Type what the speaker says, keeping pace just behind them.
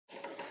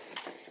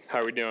How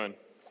are we doing?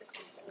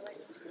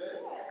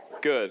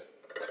 Good.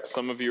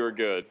 Some of you are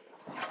good.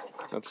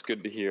 That's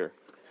good to hear.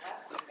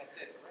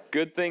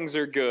 Good things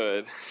are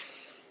good.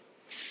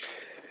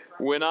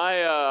 When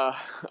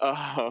I,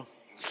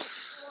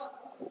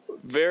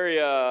 very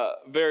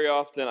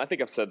often, I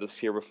think I've said this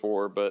here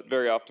before, but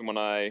very often when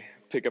I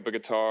pick up a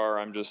guitar,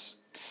 I'm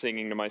just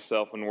singing to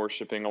myself and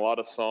worshiping.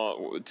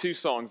 Two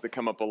songs that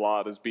come up a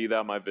lot is Be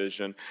Thou My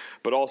Vision,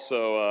 but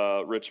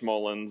also Rich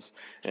Mullins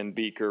and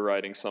Beaker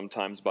writing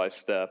Sometimes by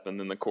Step, and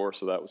then the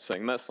chorus of that was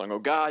singing that song, Oh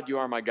God, you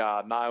are my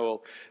God, and I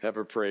will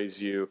ever praise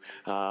you.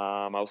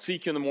 I will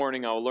seek you in the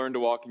morning, I will learn to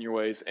walk in your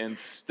ways, and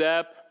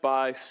step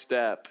by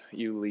step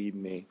you lead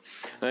me.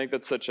 I think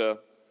that's such a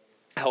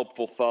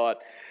helpful thought.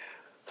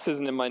 This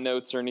isn't in my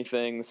notes or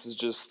anything.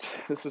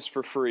 This is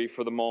for free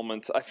for the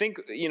moment. I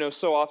think,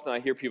 so often I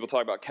hear people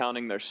talk about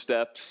counting their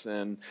steps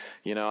and,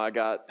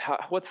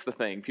 what's the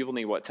thing? People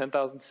need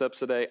 10,000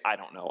 steps a day? I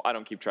don't know. I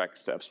don't keep track of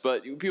steps.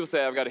 But people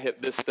say I've got to hit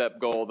this step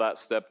goal, that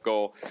step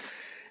goal.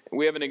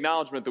 We have an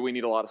acknowledgement that we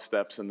need a lot of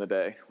steps in the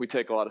day. We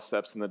take a lot of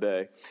steps in the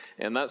day.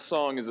 And that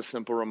song is a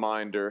simple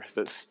reminder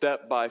that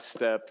step by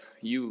step,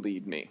 you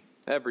lead me.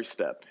 Every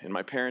step, in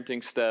my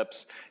parenting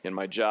steps, in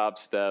my job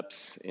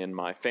steps, in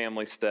my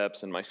family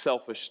steps, in my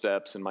selfish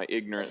steps, in my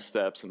ignorant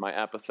steps, in my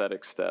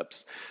apathetic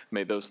steps.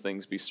 May those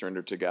things be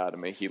surrendered to God,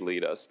 and may He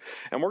lead us.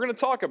 And we're going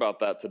to talk about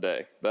that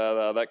today.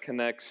 That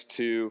connects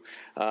to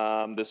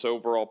this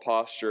overall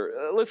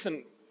posture.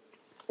 Listen,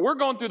 we're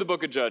going through the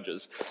book of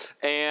Judges,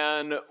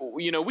 and,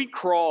 we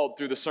crawled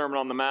through the Sermon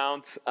on the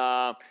Mount,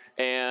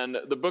 and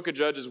the book of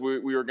Judges we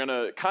were going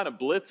to kind of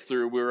blitz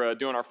through. We were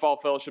doing our Fall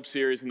Fellowship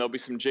series, and there'll be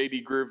some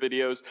J.D. Greer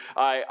videos.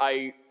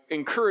 I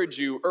encourage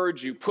you,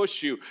 urge you,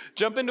 push you,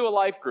 jump into a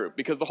life group,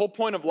 because the whole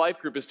point of life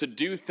group is to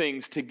do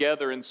things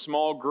together in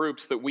small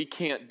groups that we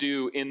can't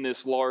do in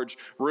this large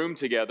room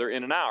together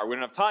in an hour. We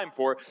don't have time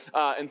for it.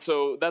 And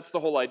so that's the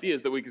whole idea,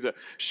 is that we could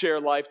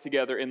share life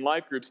together in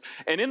life groups.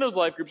 And in those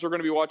life groups, we're going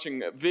to be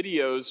watching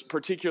videos,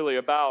 particularly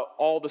about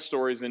all the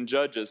stories in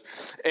Judges.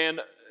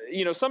 And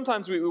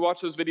sometimes we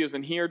watch those videos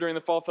in here during the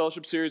Fall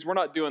Fellowship series. We're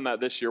not doing that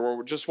this year.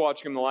 We're just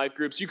watching them in the life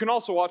groups. You can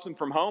also watch them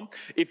from home.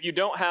 If you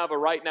don't have a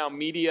Right Now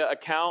Media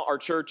account, our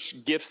church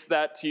gifts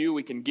that to you.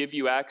 We can give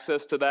you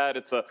access to that.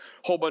 It's a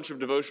whole bunch of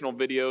devotional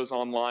videos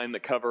online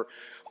that cover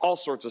all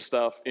sorts of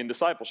stuff in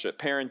discipleship,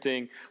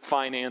 parenting,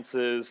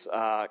 finances,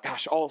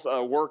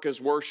 work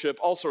as worship,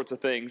 all sorts of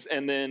things.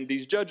 And then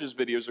these Judges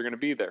videos are going to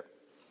be there.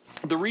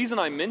 The reason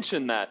I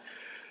mention that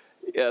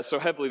so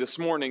heavily this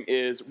morning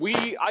is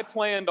I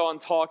planned on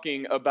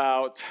talking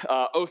about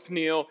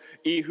Othniel,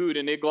 Ehud,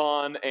 and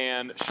Eglon,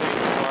 and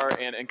Shamgar,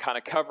 and kind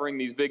of covering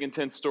these big,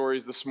 intense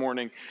stories this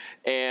morning.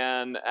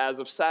 And as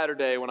of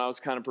Saturday, when I was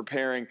kind of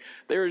preparing,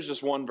 there is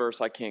just one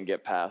verse I can't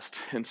get past.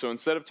 And so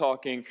instead of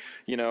talking,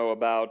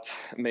 about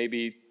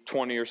maybe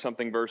 20 or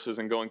something verses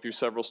and going through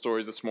several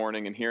stories this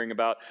morning and hearing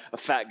about a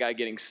fat guy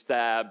getting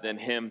stabbed and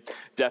him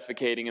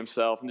defecating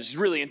himself, and this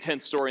really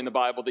intense story in the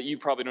Bible that you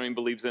probably don't even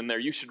believe is in there.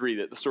 You should read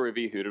it, the story of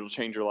Ehud. It'll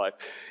change your life.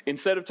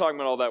 Instead of talking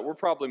about all that, we're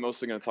probably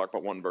mostly going to talk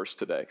about one verse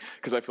today,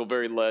 because I feel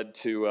very led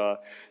to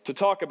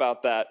talk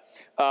about that.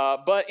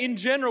 But in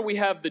general, we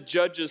have the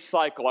Judges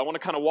cycle. I want to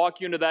kind of walk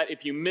you into that.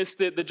 If you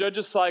missed it, the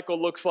Judges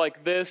cycle looks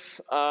like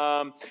this.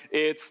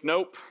 It's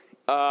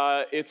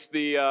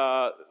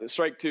the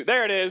strike two.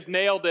 There it is.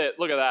 Nailed it.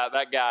 Look at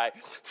that guy.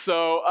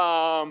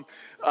 So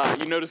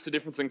you notice the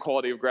difference in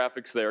quality of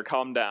graphics there.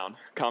 Calm down.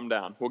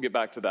 We'll get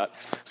back to that.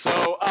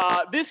 So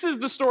this is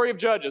the story of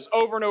Judges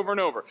over and over and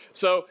over.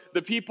 So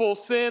the people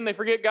sin. They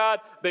forget God.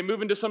 They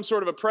move into some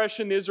sort of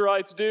oppression. The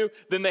Israelites do.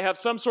 Then they have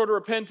some sort of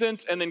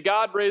repentance. And then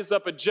God raises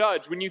up a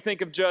judge. When you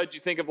think of judge,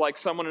 you think of like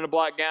someone in a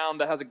black gown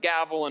that has a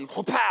gavel and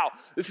pow.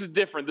 This is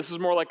different. This is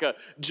more like a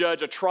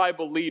judge, a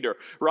tribal leader,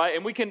 right?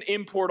 And we can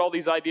import all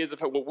these ideas of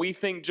what we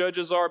think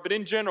judges are, but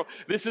in general,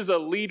 this is a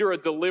leader, a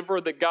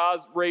deliverer that God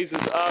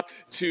raises up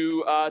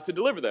to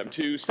deliver them,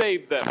 to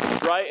save them,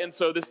 right? And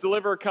so this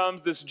deliverer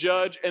comes, this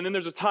judge, and then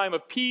there's a time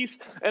of peace,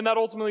 and that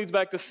ultimately leads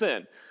back to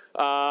sin.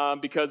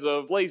 Because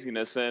of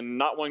laziness and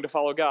not wanting to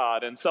follow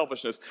God and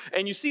selfishness.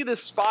 And you see this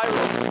spiral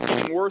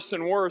getting worse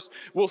and worse.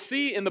 We'll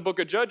see in the book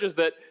of Judges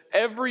that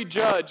every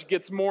judge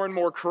gets more and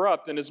more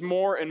corrupt and is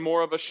more and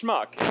more of a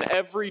schmuck. And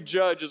every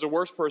judge is a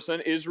worse person.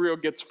 Israel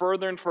gets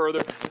further and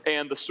further,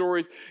 and the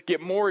stories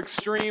get more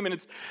extreme, and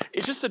it's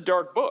just a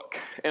dark book.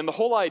 And the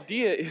whole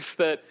idea is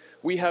that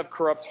we have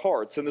corrupt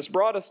hearts. And this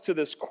brought us to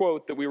this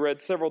quote that we read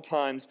several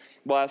times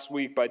last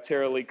week by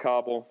Tara Lee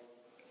Cobble.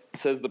 It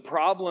says, the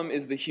problem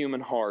is the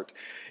human heart.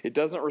 It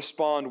doesn't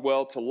respond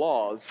well to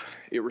laws.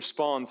 It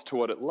responds to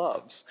what it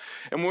loves.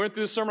 And when we went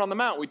through the Sermon on the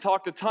Mount, we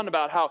talked a ton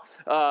about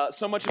how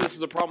so much of this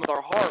is a problem with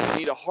our heart. We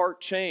need a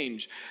heart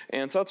change.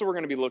 And so that's what we're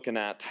going to be looking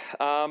at.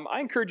 I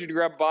encourage you to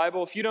grab a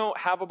Bible. If you don't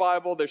have a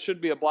Bible, there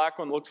should be a black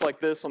one that looks like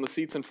this on the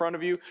seats in front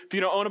of you. If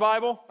you don't own a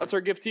Bible, that's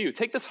our gift to you.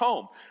 Take this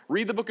home.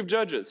 Read the book of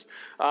Judges.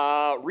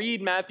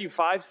 Read Matthew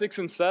 5, 6,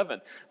 and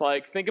 7.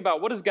 Think about,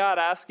 what is God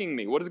asking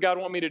me? What does God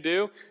want me to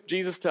do?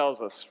 Jesus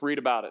tells us. read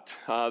about it.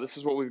 This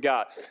is what we've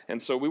got. And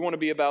so we want to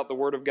be about the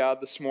Word of God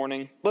this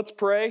morning. Let's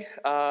pray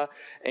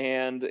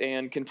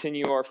and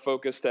continue our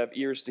focus to have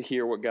ears to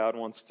hear what God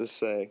wants to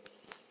say.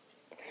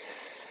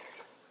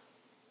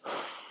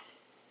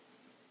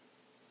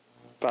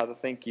 Father,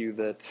 thank you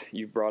that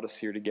you've brought us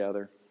here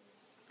together.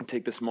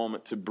 Take this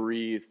moment to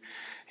breathe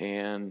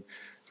and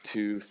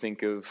to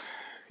think of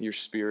your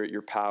Spirit,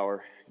 your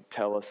power.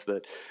 Tell us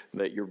that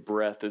your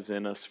breath is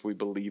in us if we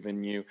believe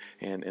in you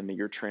and that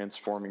you're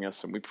transforming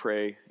us. And we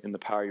pray in the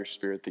power of your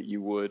Spirit that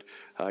you would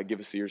give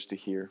us ears to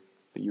hear,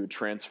 that you would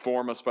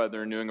transform us by the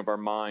renewing of our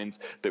minds,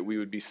 that we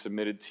would be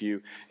submitted to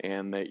you,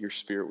 and that your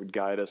Spirit would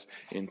guide us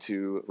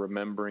into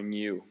remembering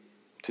you,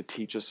 to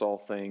teach us all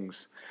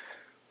things.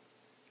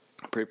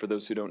 I pray for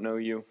those who don't know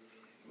you.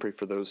 Pray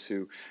for those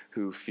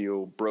who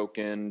feel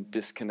broken,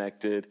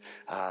 disconnected,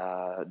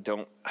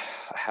 don't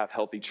have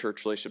healthy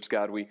church relationships.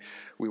 God, we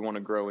want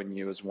to grow in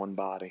you as one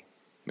body.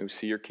 May we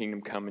see your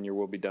kingdom come and your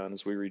will be done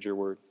as we read your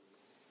word.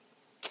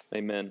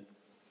 Amen.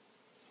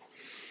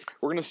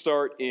 We're going to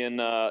start in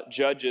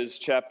Judges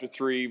chapter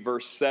 3,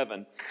 verse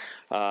 7.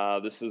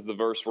 This is the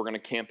verse we're going to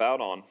camp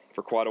out on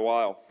for quite a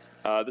while.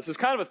 This is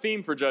kind of a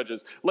theme for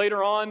Judges.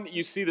 Later on,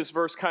 you see this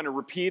verse kind of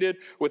repeated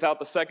without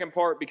the second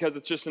part because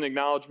it's just an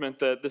acknowledgement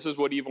that this is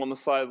what evil on the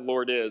side of the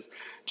Lord is.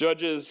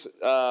 Judges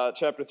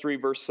chapter 3,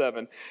 verse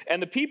 7.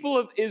 And the people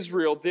of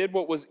Israel did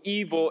what was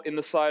evil in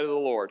the sight of the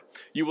Lord.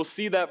 You will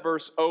see that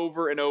verse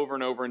over and over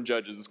and over in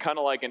Judges. It's kind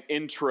of like an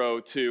intro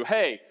to,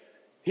 hey,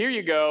 here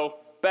you go.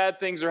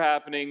 Bad things are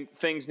happening.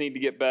 Things need to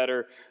get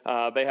better.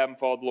 They haven't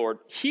followed the Lord.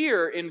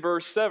 Here in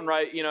verse 7,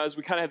 right, as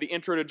we kind of had the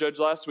intro to Judge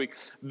last week,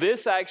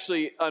 this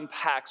actually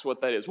unpacks what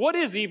that is. What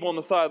is evil on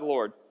the side of the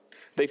Lord?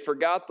 They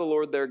forgot the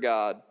Lord their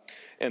God,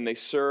 and they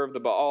served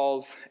the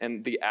Baals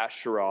and the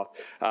Asheroth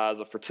as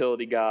a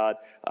fertility god.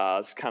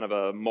 It's kind of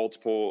a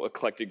multiple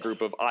eclectic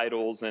group of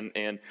idols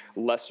and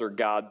lesser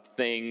god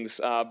things.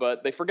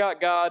 But they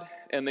forgot God,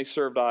 and they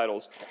served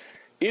idols.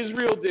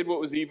 Israel did what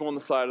was evil on the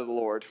side of the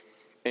Lord.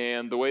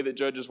 And the way that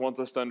Judges wants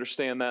us to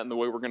understand that and the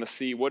way we're going to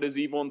see what is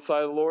evil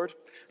inside of the Lord,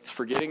 it's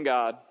forgetting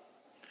God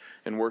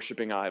and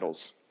worshiping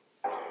idols.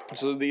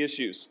 So the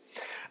issues.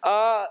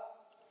 How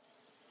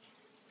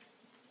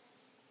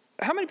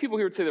many people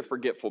here would say they're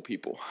forgetful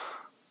people?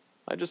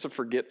 I'm just a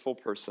forgetful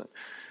person.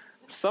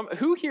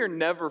 Who here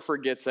never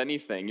forgets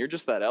anything? You're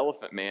just that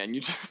elephant, man.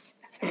 You just...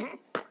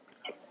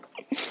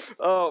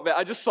 Oh, man,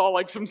 I just saw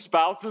like some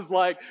spouses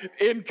like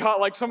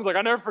someone's like,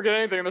 I never forget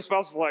anything. And the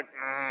spouse is like,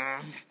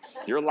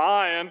 you're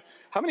lying.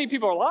 How many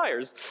people are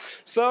liars?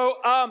 So,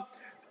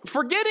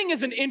 forgetting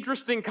is an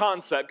interesting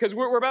concept because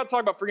we're about to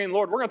talk about forgetting the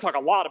Lord. We're going to talk a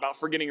lot about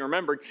forgetting and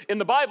remembering. In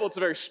the Bible, it's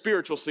a very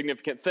spiritual,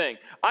 significant thing.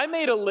 I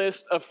made a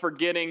list of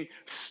forgetting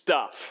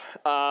stuff.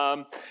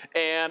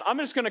 And I'm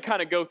just going to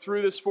kind of go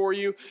through this for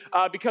you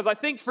because I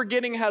think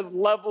forgetting has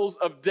levels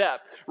of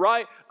depth,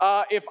 right?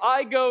 If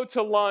I go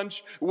to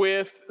lunch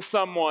with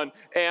someone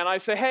and I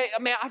say, hey,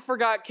 man, I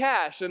forgot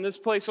cash and this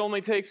place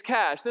only takes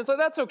cash. Then it's like,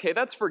 that's okay.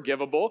 That's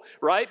forgivable,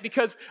 right?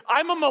 Because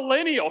I'm a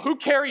millennial. Who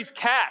carries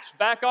cash?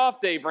 Back off,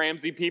 Dave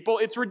Ramsey. People,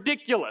 it's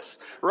ridiculous,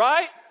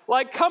 right?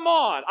 Like, come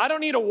on. I don't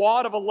need a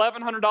wad of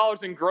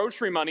 $1,100 in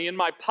grocery money in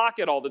my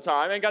pocket all the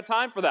time. I ain't got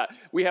time for that.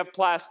 We have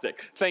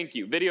plastic. Thank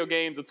you. Video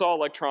games, it's all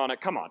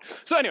electronic. Come on.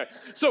 So anyway,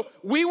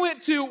 we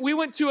went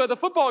to the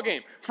football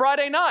game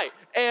Friday night,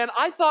 and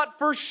I thought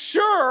for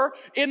sure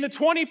in the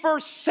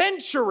 21st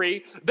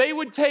century they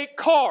would take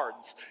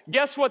cards.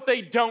 Guess what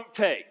they don't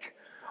take?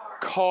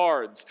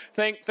 Cards.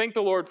 Thank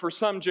the Lord for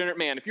some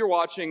man. If you're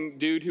watching,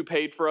 dude who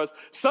paid for us,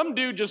 some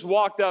dude just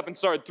walked up and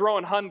started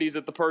throwing hundies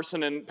at the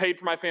person and paid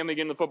for my family to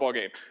get in the football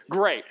game.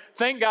 Great.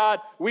 Thank God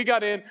we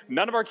got in.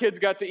 None of our kids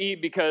got to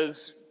eat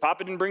because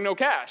Papa didn't bring no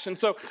cash. And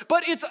so,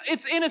 but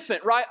it's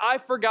innocent, right? I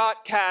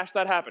forgot cash.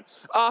 That happened.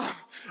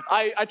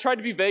 I tried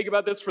to be vague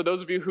about this for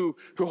those of you who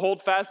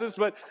hold fast to this,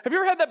 but have you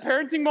ever had that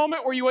parenting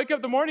moment where you wake up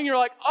in the morning and you're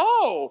like,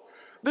 oh,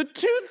 the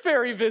tooth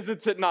fairy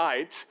visits at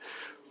night.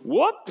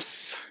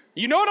 Whoops.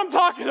 You know what I'm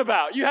talking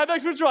about. You have that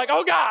experience, you're like,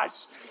 oh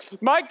gosh,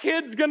 my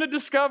kid's going to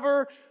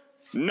discover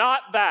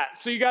not that.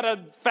 So you got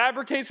to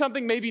fabricate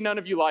something. Maybe none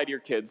of you lie to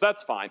your kids.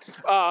 That's fine.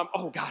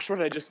 Oh gosh, what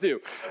did I just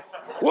do?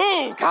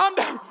 Whoa, calm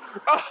down.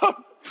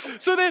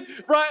 So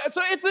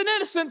it's an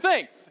innocent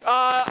thing.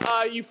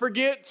 You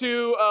forget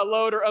to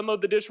load or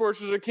unload the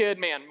dishwasher as a kid.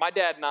 Man, my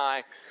dad and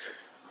I,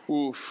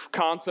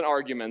 constant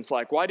arguments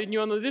like, why didn't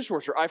you unload the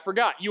dishwasher? I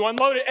forgot. You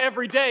unload it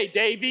every day,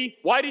 Davey.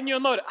 Why didn't you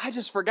unload it? I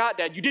just forgot,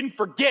 Dad. You didn't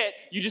forget.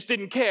 You just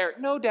didn't care.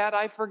 No, Dad,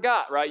 I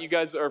forgot, right? You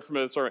guys are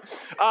familiar with the story.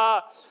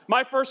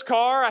 My first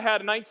car, I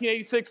had a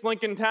 1986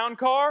 Lincoln Town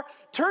Car.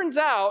 Turns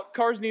out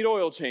cars need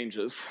oil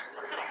changes.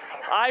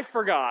 I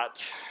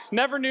forgot.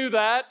 Never knew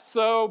that,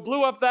 so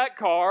blew up that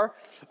car.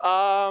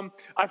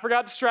 I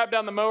forgot to strap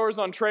down the mowers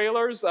on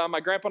trailers. My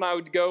grandpa and I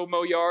would go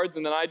mow yards,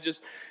 and then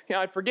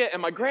I'd forget.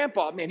 And my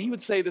grandpa, man, he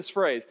would say this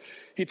phrase.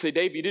 He'd say,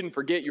 Dave, you didn't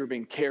forget, you were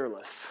being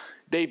careless.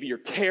 Davey, you're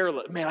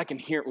careless. Man, I can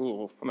hear, I'm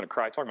going to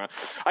cry talking about it.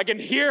 I can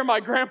hear my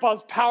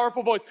grandpa's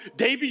powerful voice.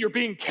 Davey, you're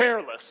being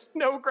careless.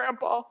 No,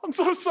 Grandpa, I'm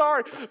so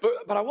sorry.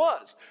 But I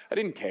was. I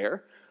didn't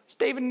care. It's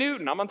David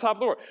Newton. I'm on top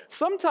of the world.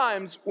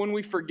 Sometimes when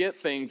we forget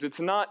things, it's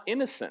not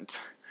innocent.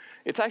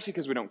 It's actually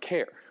because we don't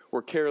care.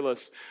 We're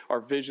careless.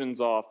 Our vision's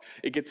off.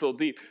 It gets a little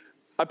deep.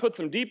 I put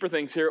some deeper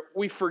things here.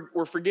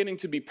 We're forgetting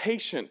to be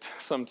patient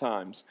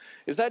sometimes.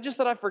 Is that just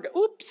that I forgot?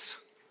 Oops,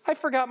 I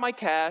forgot my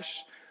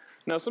cash.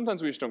 No,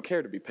 sometimes we just don't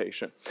care to be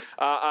patient.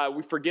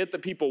 We forget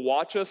that people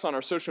watch us on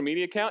our social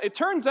media account. It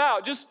turns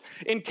out, just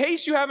in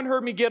case you haven't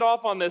heard me get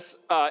off on this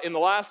in the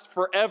last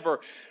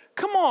forever,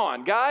 come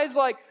on, guys.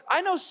 Like,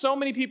 I know so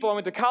many people I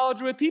went to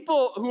college with,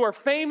 people who are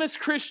famous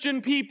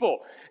Christian people,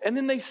 and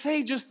then they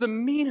say just the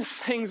meanest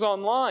things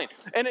online.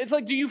 And it's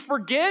like, do you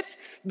forget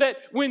that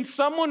when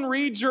someone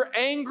reads your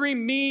angry,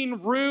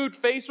 mean, rude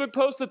Facebook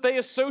post that they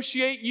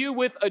associate you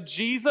with a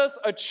Jesus,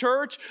 a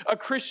church, a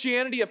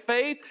Christianity, a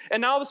faith,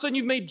 and now all of a sudden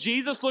you've made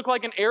Jesus look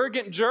like an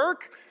arrogant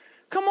jerk?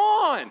 Come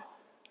on.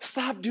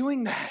 Stop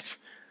doing that.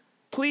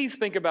 Please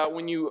think about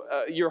when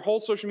your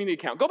whole social media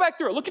account, go back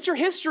through it. Look at your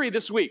history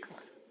this week.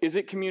 Is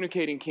it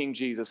communicating King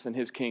Jesus and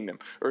his kingdom?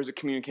 Or is it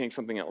communicating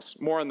something else?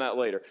 More on that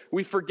later.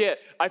 We forget.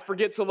 I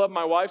forget to love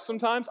my wife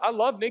sometimes. I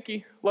love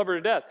Nikki, love her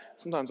to death.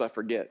 Sometimes I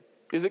forget.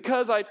 Is it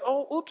because I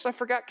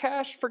forgot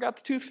cash, forgot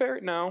the tooth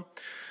fairy? No.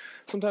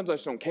 Sometimes I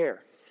just don't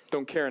care.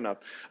 Don't care enough.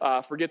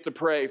 Forget to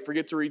pray,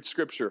 forget to read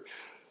scripture.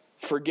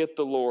 Forget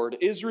the Lord.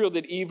 Israel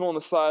did evil in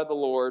the sight of the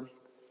Lord,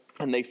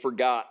 and they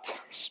forgot.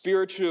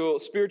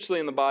 Spiritually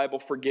in the Bible,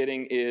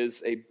 forgetting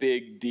is a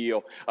big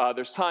deal.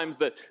 There's times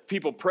that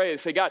people pray, they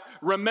say, God,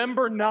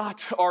 remember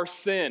not our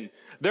sin.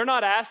 They're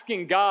not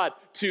asking God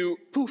to,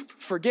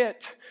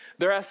 forget.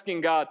 They're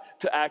asking God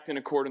to act in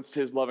accordance to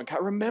his love and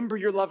kindness. Remember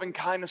your love and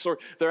kindness, or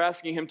they're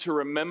asking him to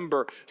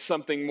remember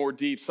something more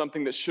deep,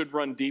 something that should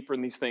run deeper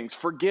in these things.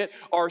 Forget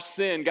our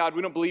sin. God,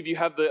 we don't believe you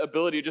have the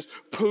ability to just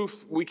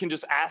we can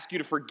just ask you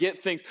to forget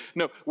things.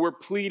 No, we're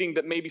pleading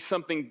that maybe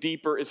something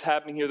deeper is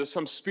happening here. There's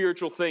some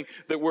spiritual thing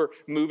that we're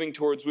moving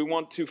towards. We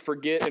want to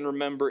forget and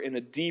remember in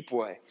a deep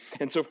way.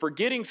 And so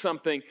forgetting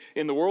something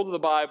in the world of the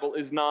Bible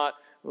is not,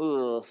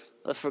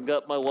 I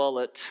forgot my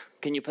wallet.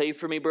 Can you pay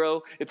for me,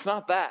 bro? It's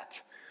not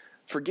that.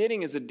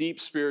 Forgetting is a deep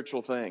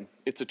spiritual thing.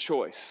 It's a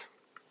choice.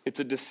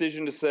 It's a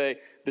decision to say,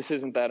 this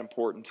isn't that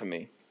important to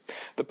me.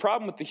 The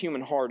problem with the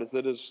human heart is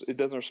that it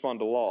doesn't respond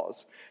to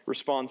laws. It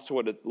responds to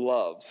what it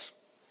loves.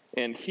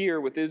 And here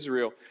with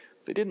Israel,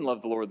 they didn't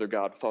love the Lord their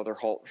God with all their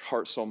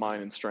heart, soul,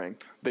 mind, and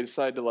strength. They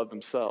decided to love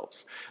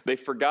themselves. They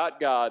forgot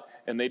God,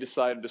 and they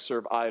decided to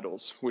serve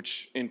idols,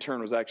 which in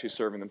turn was actually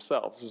serving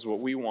themselves. This is what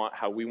we want,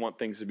 how we want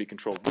things to be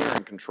controlled. We're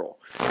in control.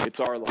 It's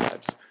our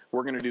lives.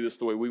 We're going to do this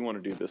the way we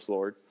want to do this,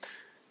 Lord.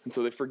 And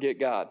so they forget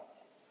God.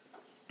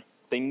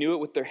 They knew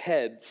it with their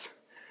heads,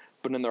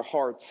 but in their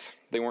hearts,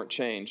 they weren't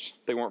changed.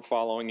 They weren't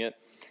following it.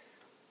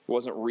 It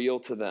wasn't real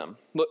to them.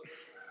 Look,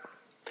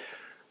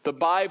 the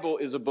Bible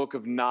is a book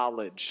of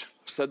knowledge.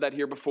 I've said that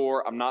here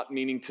before. I'm not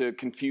meaning to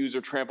confuse or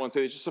trample and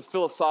say it's just a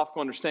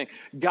philosophical understanding.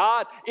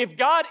 If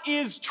God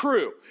is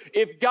true,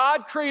 if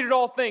God created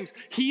all things,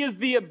 he is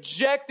the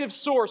objective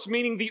source,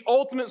 meaning the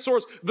ultimate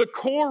source, the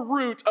core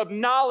root of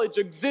knowledge,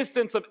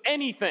 existence of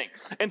anything.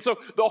 And so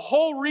the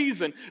whole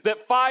reason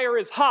that fire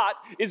is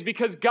hot is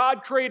because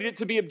God created it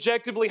to be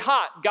objectively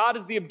hot. God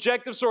is the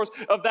objective source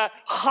of that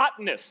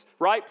hotness,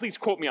 right? Please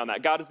quote me on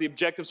that. God is the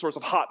objective source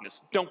of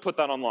hotness. Don't put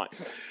that online.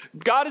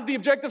 God is the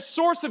objective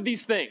source of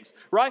these things,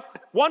 right?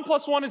 1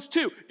 + 1 is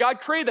 2. God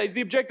created that. He's the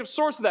objective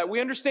source of that.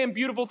 We understand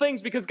beautiful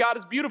things because God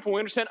is beautiful. We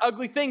understand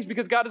ugly things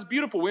because God is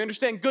beautiful. We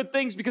understand good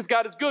things because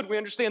God is good. We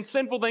understand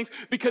sinful things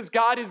because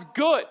God is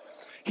good.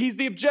 He's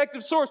the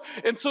objective source.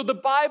 And so the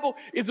Bible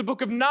is a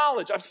book of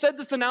knowledge. I've said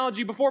this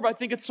analogy before, but I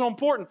think it's so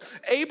important.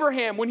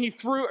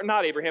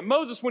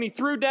 Moses, when he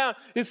threw down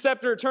his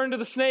scepter, turned to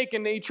the snake,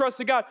 and he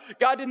trusted God,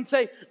 God didn't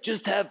say,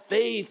 just have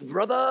faith,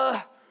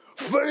 brother.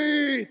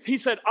 Faith. He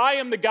said, I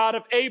am the God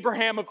of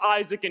Abraham, of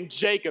Isaac, and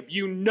Jacob.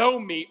 You know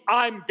me.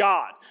 I'm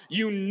God.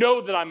 You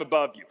know that I'm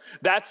above you.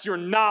 That's your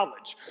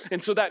knowledge.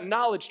 And so that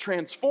knowledge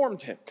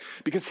transformed him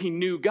because he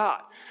knew God.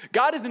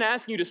 God isn't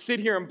asking you to sit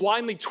here and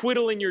blindly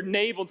twiddle in your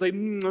navel and say,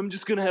 I'm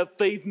just going to have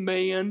faith,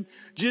 man.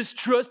 Just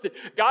trust it.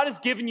 God has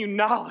given you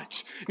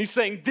knowledge. And he's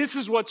saying, this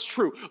is what's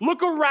true.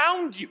 Look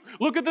around you.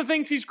 Look at the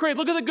things he's created.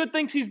 Look at the good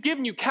things he's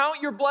given you.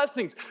 Count your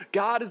blessings.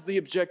 God is the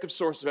objective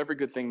source of every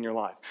good thing in your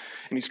life.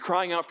 And he's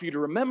crying out for you to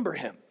remember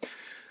him.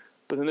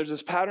 But then there's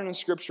this pattern in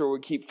Scripture where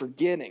we keep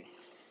forgetting.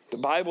 The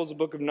Bible is a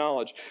book of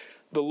knowledge.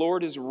 The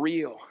Lord is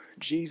real.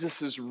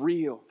 Jesus is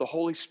real. The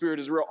Holy Spirit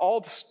is real. All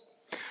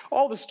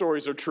the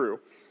stories are true.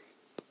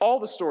 All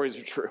the stories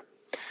are true.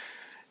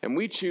 And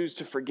we choose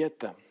to forget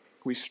them.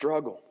 We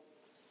struggle.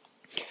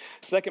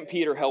 2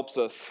 Peter helps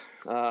us.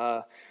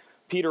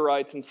 Peter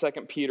writes in 2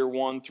 Peter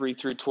 1, 3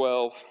 through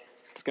 12.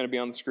 It's going to be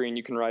on the screen.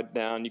 You can write it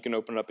down. You can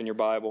open it up in your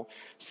Bible.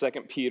 2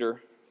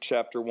 Peter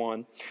chapter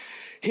 1.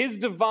 His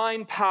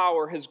divine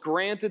power has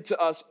granted to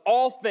us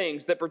all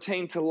things that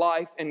pertain to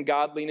life and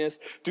godliness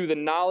through the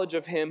knowledge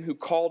of him who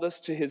called us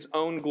to his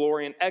own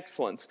glory and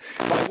excellence,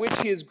 by which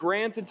he has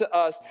granted to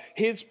us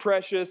his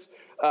precious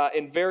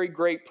and very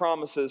great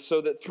promises, so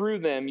that through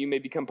them you may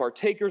become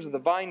partakers of the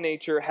divine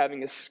nature,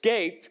 having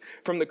escaped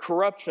from the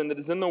corruption that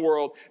is in the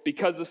world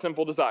because of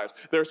sinful desires.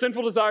 There are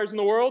sinful desires in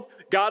the world.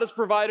 God has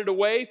provided a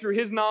way through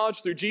his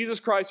knowledge, through Jesus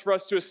Christ, for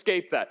us to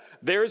escape that.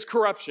 There is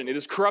corruption. It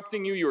is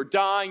corrupting you. You are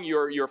dying.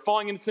 You're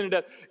falling into sin and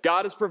death.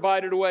 God has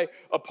provided a way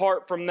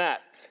apart from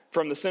that,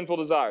 from the sinful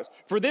desires.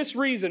 For this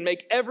reason,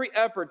 make every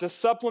effort to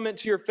supplement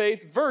to your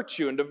faith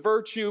virtue, and to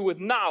virtue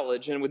with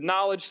knowledge, and with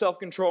knowledge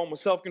self-control, and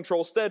with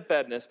self-control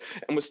steadfastness,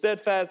 and with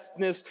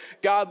steadfastness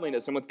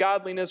godliness, and with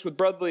godliness with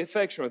brotherly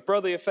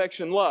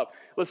affection love.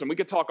 Listen, we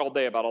could talk all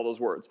day about all those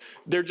words.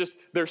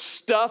 They're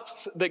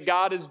stuffs that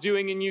God is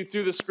doing in you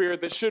through the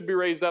Spirit that should be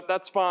raised up.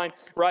 That's fine,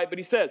 right? But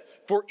he says,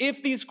 for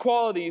if these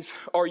qualities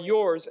are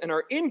yours and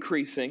are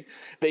increasing,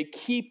 they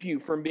keep you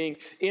from being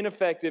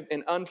ineffective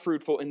and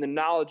unfruitful in the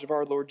knowledge of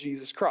our Lord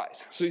Jesus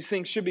Christ. So these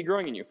things should be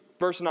growing in you.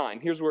 Verse 9,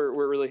 here's where it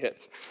really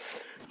hits.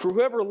 For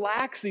whoever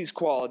lacks these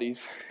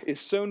qualities is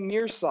so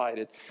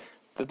nearsighted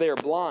that they are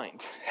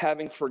blind,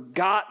 having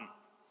forgotten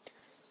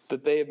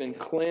that they have been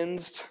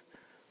cleansed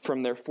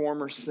from their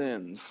former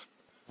sins.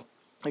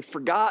 They've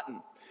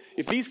forgotten.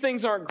 If these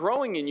things aren't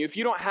growing in you, if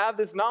you don't have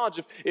this knowledge,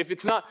 if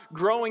it's not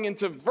growing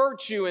into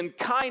virtue and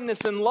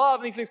kindness and love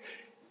and these things,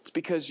 it's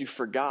because you've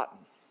forgotten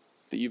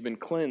that you've been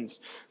cleansed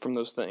from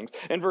those things.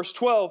 In verse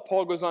 12,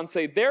 Paul goes on to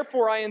say,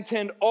 therefore I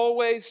intend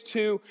always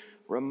to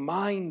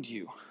remind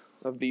you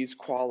of these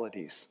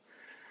qualities.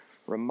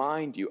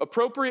 Remind you.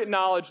 Appropriate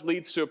knowledge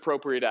leads to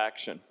appropriate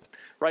action.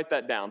 Write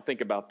that down.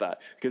 Think about that.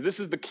 Because this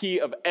is the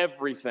key of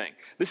everything.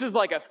 This is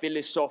like a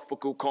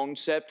philosophical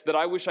concept that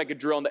I wish I could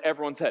drill into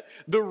everyone's head.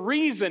 The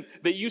reason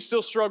that you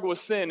still struggle with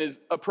sin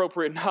is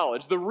appropriate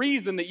knowledge. The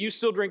reason that you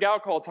still drink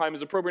alcohol all the time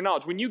is appropriate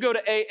knowledge. When you go to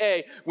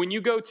AA, when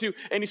you go to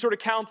any sort of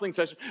counseling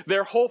session,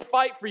 their whole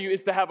fight for you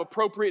is to have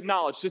appropriate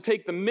knowledge, to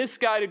take the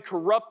misguided,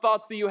 corrupt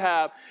thoughts that you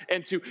have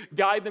and to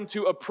guide them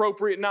to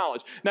appropriate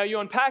knowledge. Now you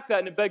unpack that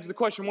and it begs the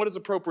question, what is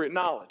appropriate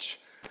knowledge?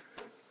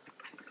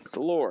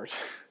 The Lord.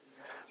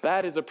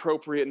 That is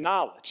appropriate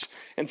knowledge.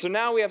 And so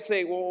now we have to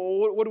say,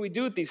 well, what do we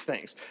do with these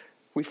things?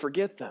 We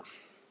forget them.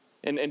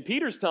 And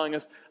Peter's telling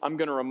us, I'm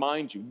going to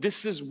remind you.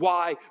 This is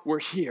why we're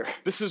here.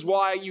 This is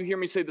why you hear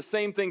me say the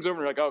same things over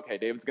and you're like, okay,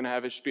 David's going to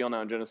have his spiel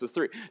now in Genesis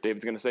 3.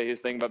 David's going to say his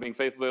thing about being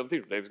faithful to the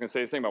teacher. David's going to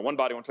say his thing about one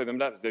body, one faith, one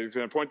baptism. David's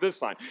going to point this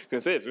sign. He's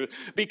going to say this.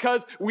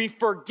 Because we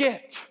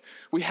forget.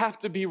 We have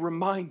to be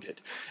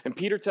reminded. And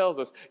Peter tells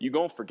us, you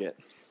don't forget.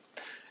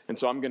 And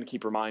so I'm going to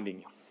keep reminding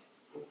you.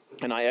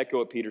 And I echo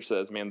what Peter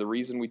says, man, the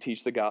reason we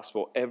teach the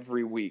gospel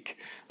every week,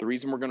 the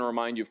reason we're going to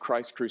remind you of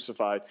Christ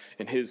crucified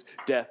and his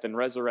death and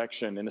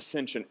resurrection and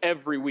ascension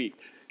every week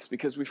is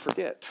because we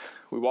forget.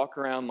 We walk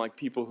around like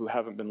people who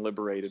haven't been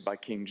liberated by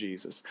King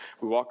Jesus.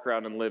 We walk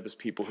around and live as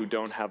people who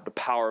don't have the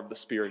power of the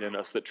Spirit in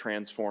us that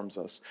transforms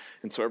us.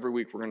 And so every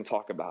week we're going to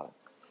talk about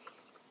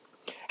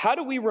it. How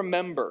do we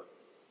remember?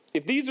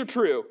 If these are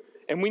true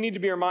and we need to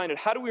be reminded,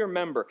 how do we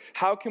remember?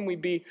 How can we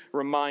be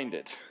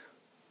reminded?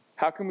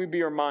 How can we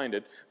be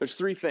reminded? There's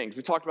three things.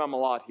 We talked about them a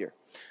lot here.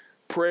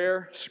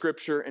 Prayer,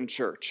 Scripture, and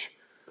church.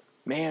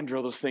 Man,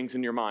 drill those things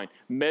in your mind.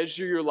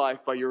 Measure your life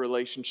by your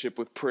relationship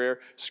with prayer,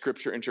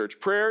 Scripture, and church.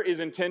 Prayer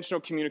is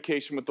intentional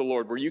communication with the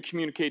Lord, where you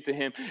communicate to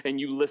him and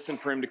you listen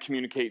for him to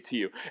communicate to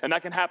you. And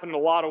that can happen in a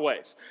lot of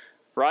ways.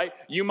 Right?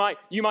 You might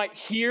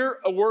hear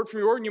a word from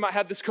your word and you might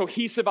have this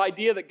cohesive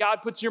idea that God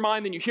puts in your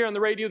mind, then you hear on the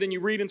radio, then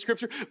you read in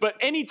Scripture. But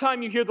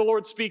anytime you hear the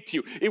Lord speak to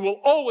you, it will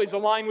always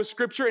align with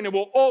Scripture and it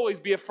will always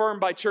be affirmed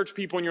by church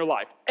people in your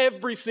life.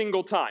 Every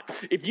single time.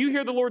 If you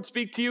hear the Lord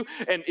speak to you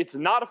and it's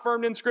not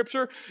affirmed in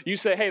Scripture, you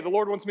say, hey, the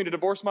Lord wants me to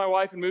divorce my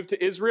wife and move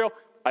to Israel.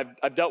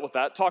 I've dealt with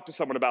that. Talk to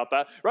someone about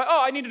that. Right?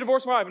 Oh, I need to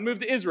divorce my wife and move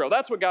to Israel.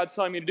 That's what God's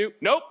telling me to do.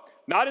 Nope.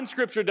 Not in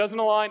Scripture. It doesn't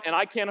align and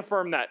I can't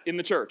affirm that in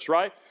the church.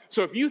 Right?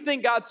 So if you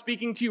think God's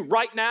speaking to you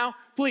right now,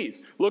 please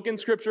look in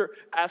Scripture,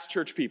 ask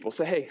church people.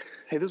 Say, hey,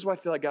 this is why I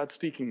feel like God's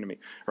speaking to me,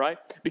 right?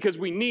 Because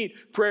we need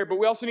prayer, but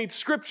we also need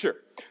Scripture.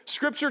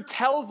 Scripture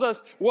tells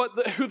us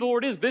who the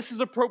Lord is. This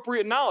is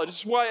appropriate knowledge. This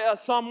is why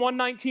Psalm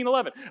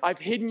 119:11, I've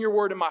hidden your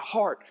word in my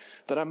heart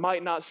that I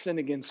might not sin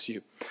against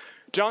you.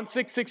 John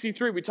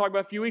 6:63, we talked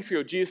about a few weeks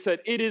ago, Jesus said,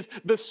 it is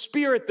the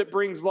Spirit that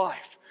brings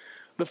life.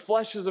 The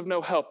flesh is of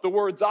no help. The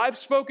words I've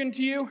spoken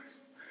to you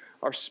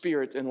are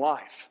spirit and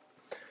life.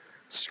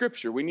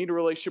 Scripture. We need a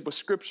relationship with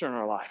Scripture in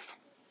our life.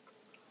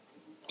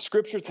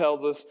 Scripture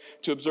tells us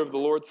to observe the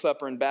Lord's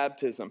Supper and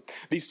baptism.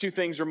 These two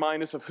things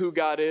remind us of who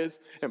God is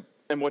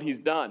and what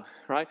he's done,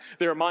 right?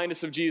 They remind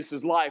us of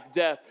Jesus' life,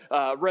 death,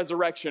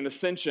 resurrection,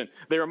 ascension.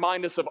 They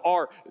remind us of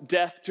our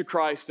death to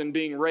Christ and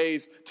being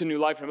raised to new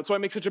life. That's why I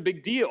make such a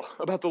big deal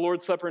about the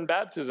Lord's Supper and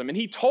baptism. And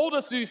he told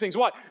us to do these things.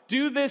 Why?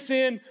 Do this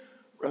in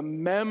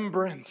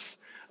remembrance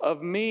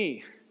of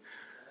me.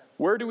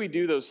 Where do we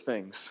do those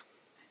things?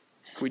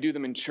 We do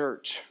them in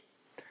church.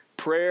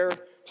 Prayer,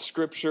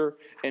 Scripture,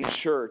 and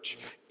church.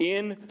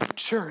 In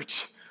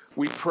church.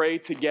 We pray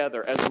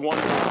together as one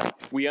body.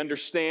 We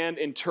understand,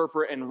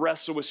 interpret, and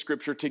wrestle with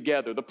Scripture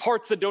together. The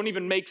parts that don't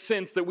even make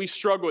sense that we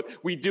struggle with,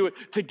 we do it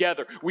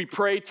together. We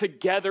pray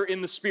together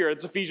in the Spirit.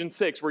 It's Ephesians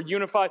 6. We're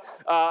unified.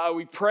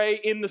 We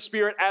pray in the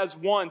Spirit as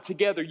one,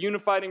 together,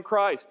 unified in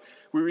Christ.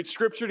 We read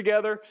Scripture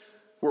together.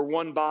 We're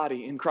one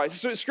body in Christ.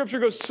 So Scripture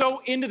goes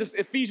so into this.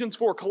 Ephesians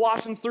 4,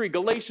 Colossians 3,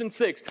 Galatians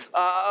 6,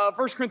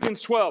 1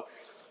 Corinthians 12.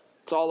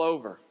 It's all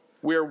over.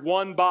 We're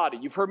one body.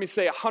 You've heard me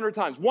say 100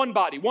 times, one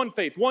body, one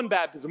faith, one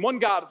baptism, one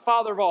God,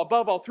 Father of all,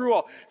 above all, through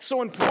all. It's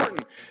so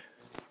important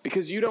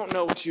because you don't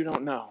know what you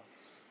don't know.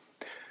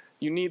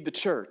 You need the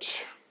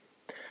church.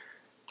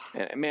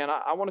 And man,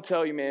 I want to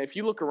tell you, man, if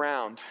you look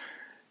around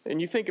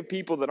and you think of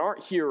people that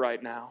aren't here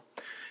right now,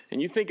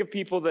 and you think of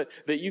people that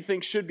you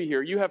think should be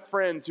here, you have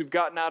friends who've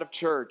gotten out of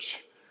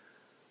church,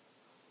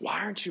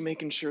 why aren't you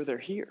making sure they're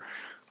here?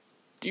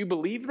 Do you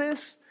believe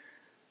this?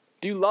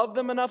 Do you love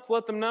them enough to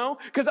let them know?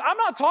 Because I'm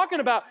not talking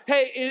about,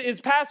 hey,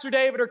 is Pastor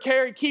David or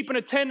Carrie keeping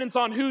attendance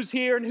on who's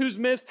here and who's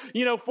missed,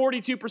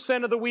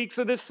 42% of the weeks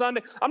of this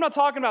Sunday. I'm not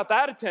talking about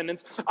that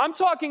attendance. I'm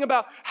talking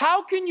about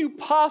how can you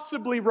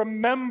possibly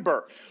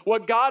remember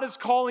what God is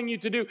calling you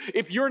to do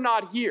if you're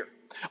not here?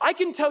 I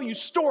can tell you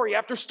story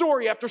after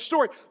story after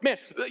story. Man,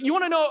 you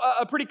want to know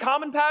a pretty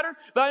common pattern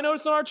that I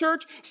notice in our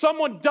church?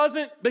 Someone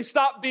they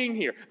stop being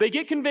here. They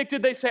get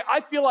convicted. They say,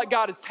 I feel like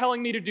God is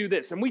telling me to do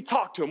this. And we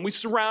talk to them. We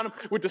surround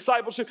them with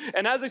discipleship.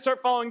 And as they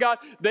start following God,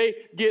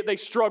 they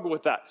struggle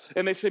with that.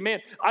 And they say, man,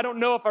 I don't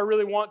know if I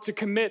really want to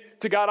commit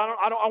to God.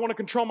 I want to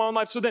control my own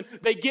life. So then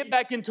they get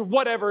back into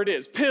whatever it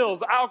is.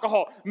 Pills,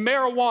 alcohol,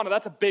 marijuana.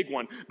 That's a big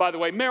one, by the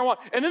way, marijuana.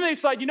 And then they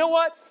decide, you know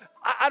what?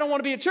 I don't want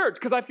to be at church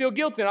because I feel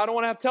guilty and I don't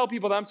want to have to tell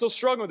people that I'm still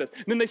struggling with this.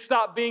 And then they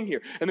stop being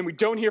here. And then we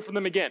don't hear from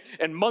them again.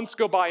 And months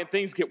go by and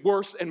things get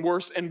worse and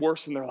worse and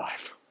worse in their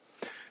life.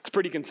 It's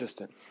pretty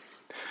consistent.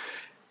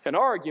 And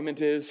our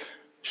argument is,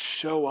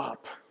 show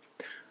up.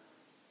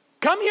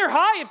 Come here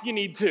high if you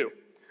need to.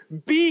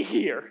 Be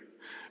here.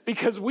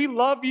 Because we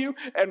love you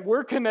and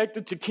we're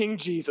connected to King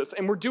Jesus.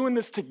 And we're doing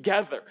this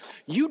together.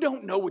 You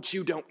don't know what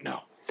you don't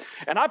know.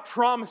 And I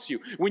promise you,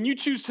 when you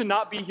choose to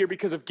not be here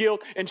because of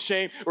guilt and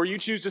shame, or you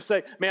choose to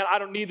say, man, I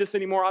don't need this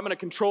anymore, I'm going to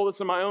control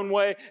this in my own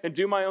way and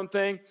do my own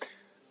thing,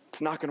 it's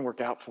not going to work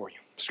out for you.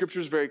 Scripture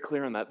is very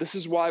clear on that. This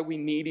is why we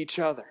need each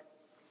other.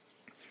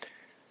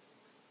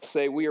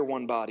 Say, we are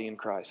one body in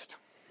Christ.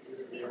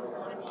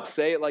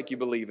 Say it like you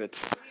believe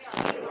it.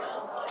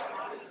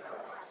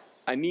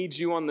 I need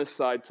you on this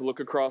side to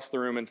look across the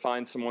room and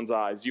find someone's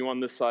eyes. You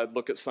on this side,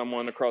 look at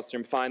someone across the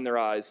room, find their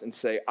eyes, and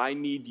say, I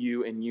need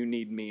you and you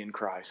need me in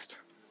Christ.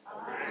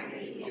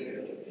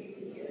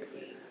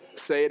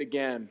 Say it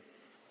again.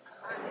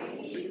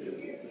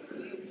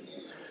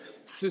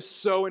 This is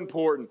so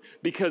important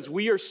because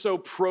we are so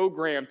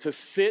programmed to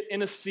sit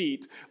in a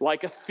seat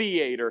like a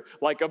theater,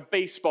 like a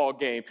baseball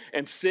game,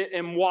 and sit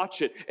and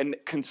watch it and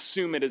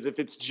consume it as if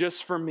it's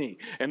just for me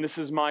and this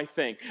is my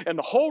thing. And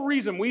the whole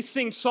reason we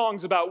sing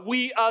songs about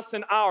we, us,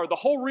 and our, the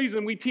whole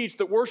reason we teach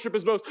that worship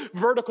is both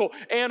vertical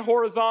and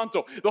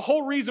horizontal, the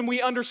whole reason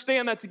we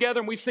understand that together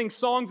and we sing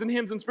songs and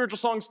hymns and spiritual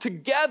songs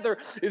together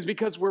is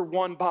because we're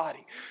one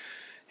body.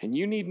 And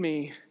you need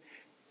me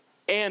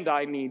and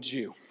I need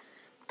you.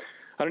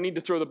 I don't need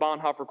to throw the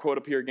Bonhoeffer quote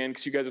up here again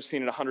because you guys have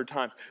seen it 100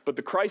 times. But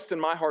the Christ in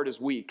my heart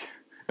is weak,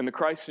 and the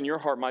Christ in your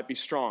heart might be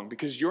strong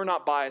because you're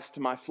not biased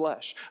to my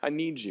flesh. I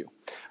need you.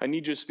 I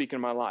need you to speak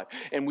in my life.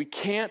 And we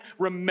can't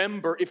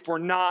remember if we're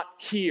not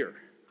here.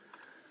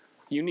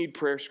 You need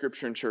prayer,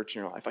 scripture, and church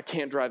in your life. I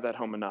can't drive that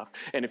home enough.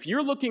 And if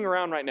you're looking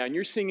around right now and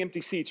you're seeing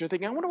empty seats, you're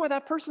thinking, I wonder why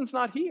that person's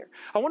not here.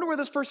 I wonder where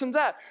this person's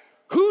at.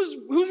 Who's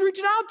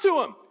reaching out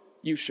to him?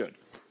 You should.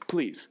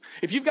 Please.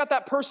 If you've got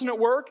that person at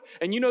work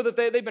and you know that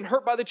they've been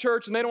hurt by the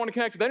church and they don't want to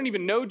connect, they don't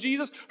even know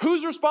Jesus,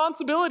 whose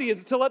responsibility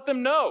is it to let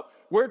them know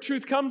where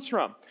truth comes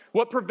from?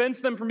 What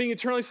prevents them from being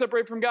eternally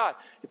separated from God?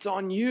 It's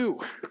on you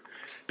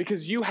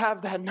because you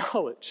have that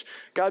knowledge.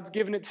 God's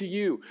given it to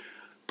you.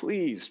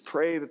 Please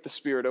pray that the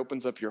Spirit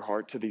opens up your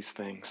heart to these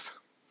things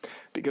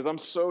because I'm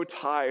so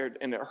tired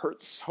and it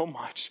hurts so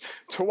much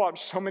to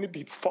watch so many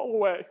people fall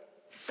away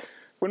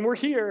when we're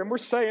here and we're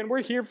saying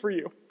we're here for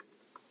you.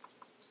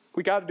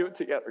 We got to do it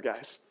together,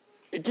 guys.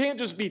 It can't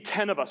just be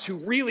 10 of us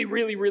who really,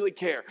 really, really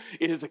care.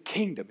 It is a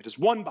kingdom. It is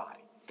one body,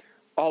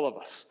 all of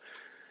us.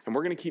 And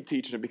we're going to keep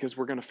teaching it because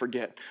we're going to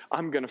forget.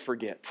 I'm going to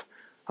forget.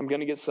 I'm going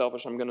to get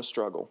selfish. I'm going to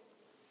struggle.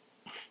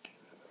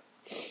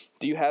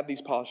 Do you have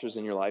these postures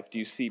in your life? Do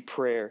you see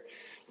prayer?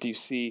 Do you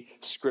see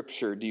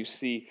scripture? Do you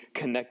see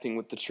connecting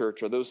with the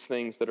church? Are those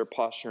things that are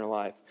posture in your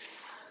life?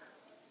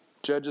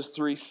 Judges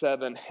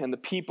 3:7, and the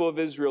people of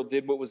Israel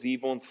did what was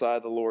evil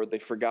inside the Lord. They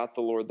forgot the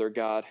Lord their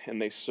God,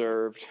 and they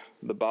served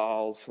the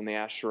Baals and the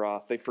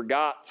Asheroth. They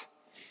forgot.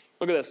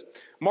 Look at this.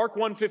 Mark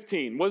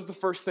 1:15. What was the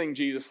first thing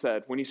Jesus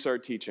said when he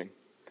started teaching?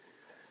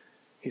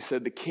 He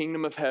said, the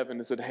kingdom of heaven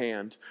is at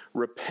hand.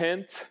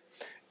 Repent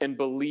and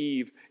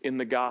believe in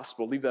the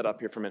gospel. Leave that up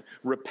here for a minute.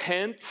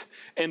 Repent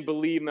and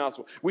believe in the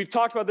gospel. We've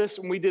talked about this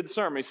when we did the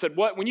sermon. He said,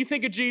 what? When you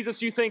think of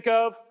Jesus, you think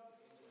of?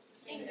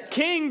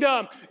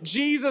 Kingdom.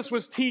 Jesus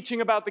was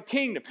teaching about the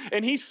kingdom.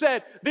 And he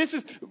said, this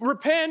is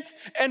repent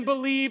and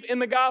believe in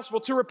the gospel.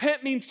 To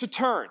repent means to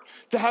turn,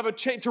 to have a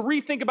change, to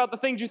rethink about the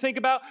things you think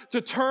about,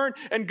 to turn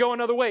and go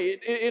another way.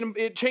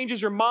 It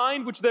changes your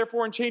mind, which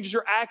therefore changes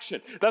your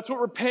action. That's what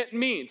repent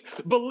means.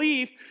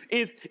 Belief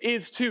is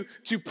to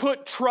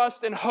put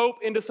trust and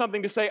hope into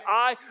something, to say,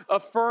 I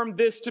affirm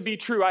this to be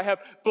true. I have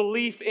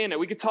belief in it.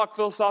 We could talk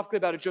philosophically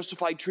about it,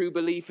 justified true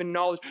belief and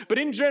knowledge. But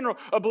in general,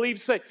 a belief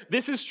say,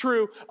 this is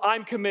true,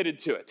 I'm committed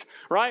to it,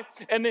 right?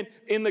 And then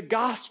in the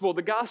gospel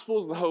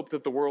is the hope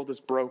that the world is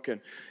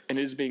broken and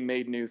is being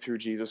made new through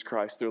Jesus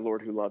Christ, their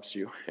Lord who loves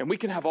you. And we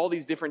can have all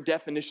these different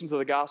definitions of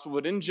the gospel,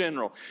 but in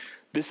general,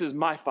 this is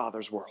my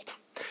Father's world.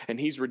 And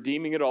he's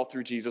redeeming it all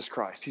through Jesus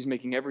Christ. He's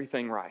making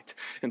everything right.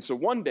 And so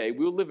one day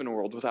we'll live in a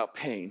world without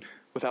pain,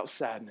 without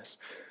sadness.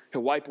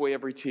 He'll wipe away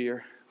every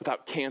tear,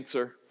 without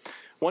cancer.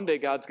 One day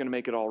God's going to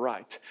make it all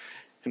right.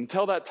 And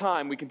until that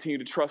time, we continue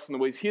to trust in the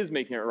ways he is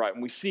making it right.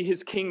 When we see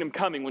his kingdom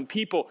coming, when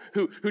people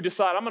who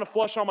decide, I'm going to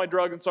flush all my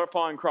drugs and start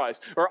following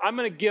Christ, or I'm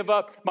going to give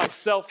up my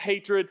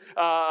self-hatred,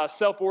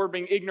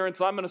 self-ordering ignorance,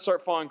 and I'm going to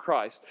start following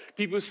Christ.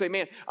 People who say,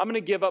 man, I'm going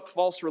to give up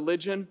false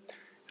religion,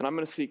 and I'm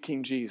going to seek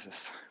King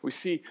Jesus. We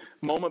see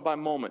moment by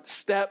moment,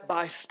 step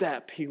by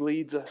step, he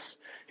leads us.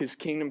 His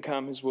kingdom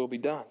come, his will be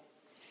done.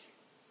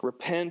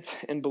 Repent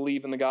and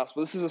believe in the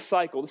gospel. This is a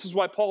cycle. This is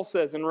why Paul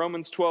says in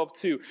Romans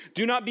 12:2,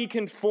 do not be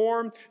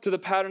conformed to the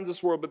patterns of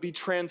this world, but be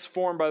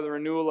transformed by the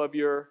renewal of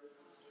your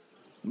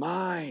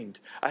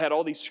mind. I had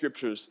all these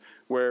scriptures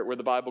where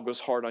the Bible goes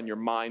hard on your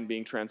mind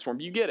being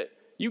transformed. You get it.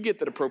 You get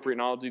that appropriate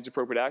knowledge leads to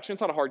appropriate action.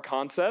 It's not a hard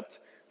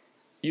concept.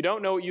 You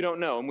don't know what you don't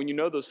know. And when you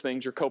know those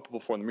things, you're culpable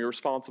for them. You're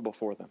responsible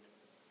for them.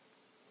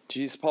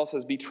 Paul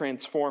says, be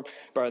transformed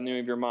by the renewing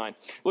of your mind.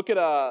 Look at,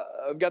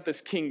 I've got this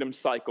kingdom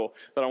cycle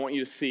that I want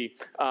you to see.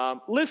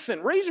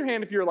 Listen, raise your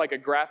hand if you're like a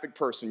graphic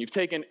person. You've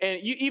taken,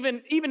 and you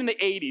even in the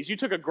 80s, you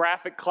took a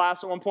graphic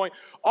class at one point.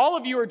 All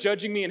of you are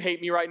judging me and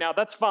hate me right now.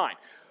 That's fine.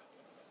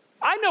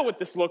 I know what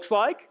this looks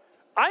like.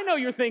 I know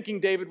you're thinking,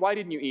 David, why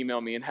didn't you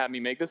email me and have me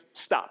make this?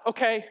 Stop,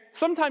 okay?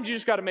 Sometimes you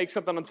just got to make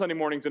something on Sunday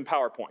mornings in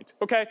PowerPoint,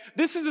 okay?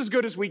 This is as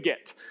good as we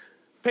get.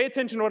 Pay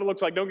attention to what it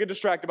looks like. Don't get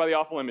distracted by the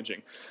awful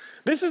imaging.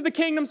 This is the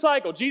kingdom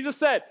cycle. Jesus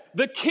said,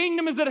 the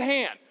kingdom is at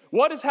hand.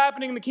 What is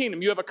happening in the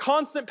kingdom? You have a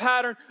constant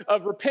pattern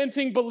of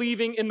repenting,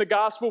 believing in the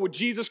gospel with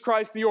Jesus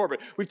Christ the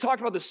orbit. We've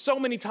talked about this so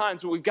many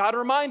times, but we've got to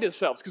remind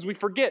ourselves because we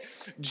forget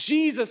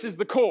Jesus is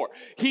the core.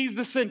 He's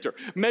the center.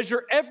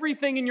 Measure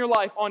everything in your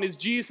life on is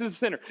Jesus the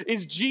center.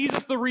 Is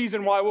Jesus the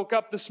reason why I woke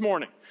up this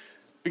morning?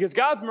 Because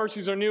God's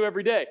mercies are new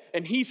every day,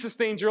 and he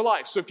sustains your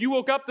life. So if you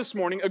woke up this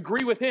morning,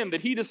 agree with him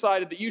that he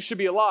decided that you should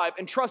be alive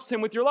and trust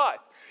him with your life.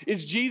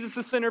 Is Jesus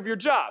the center of your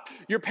job,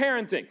 your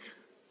parenting,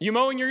 you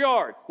mowing your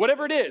yard,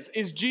 whatever it is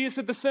Jesus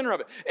at the center of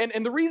it?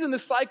 And the reason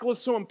this cycle is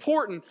so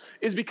important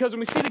is because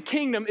when we see the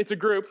kingdom, it's a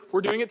group.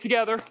 We're doing it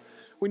together.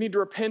 We need to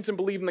repent and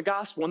believe in the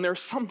gospel. And there are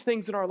some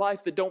things in our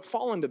life that don't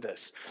fall into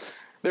this.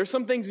 There are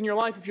some things in your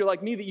life, if you're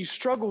like me, that you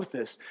struggle with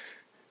this.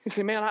 You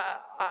say, man,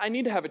 I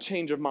need to have a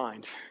change of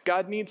mind.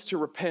 God needs to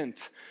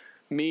repent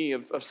me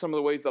of some of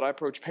the ways that I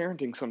approach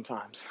parenting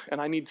sometimes.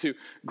 And I need to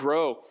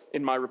grow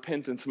in my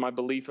repentance and my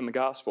belief in the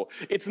gospel.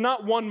 It's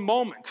not one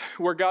moment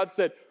where God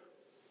said,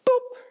 boop,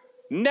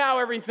 now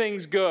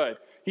everything's good.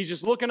 He's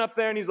just looking up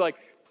there and he's like,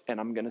 and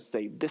I'm going to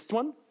say this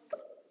one,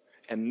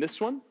 and this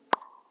one,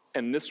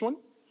 and this one.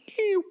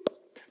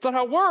 It's not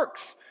how it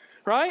works,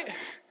 right?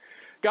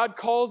 God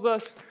calls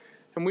us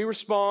and we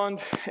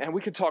respond, and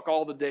we could talk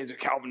all the days of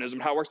Calvinism,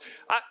 how it works.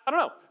 I don't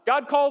know.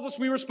 God calls us,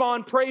 we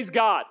respond, praise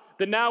God,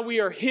 that now we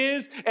are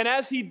his. And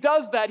as he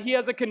does that, he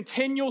has a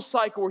continual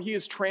cycle where he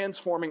is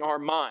transforming our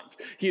minds.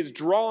 He is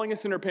drawing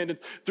us in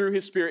repentance through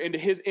his spirit into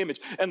his image.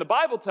 And the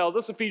Bible tells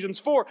us, Ephesians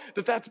 4,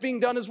 that that's being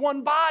done as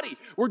one body.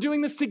 We're doing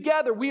this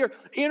together. We are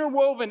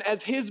interwoven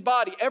as his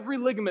body, every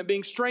ligament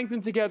being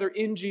strengthened together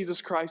in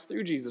Jesus Christ,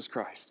 through Jesus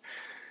Christ.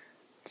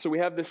 So we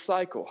have this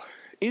cycle.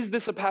 Is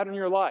this a pattern in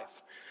your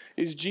life?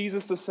 Is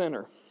Jesus the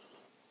center?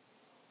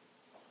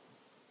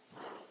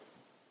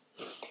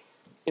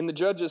 In the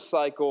Judges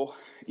cycle,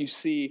 you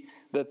see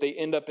that they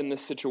end up in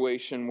this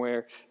situation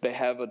where they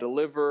have a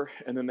deliverer,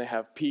 and then they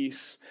have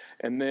peace,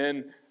 and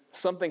then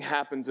something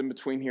happens in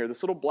between here.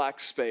 This little black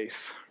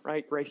space,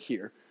 right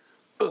here.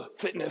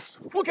 Fitness.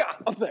 Look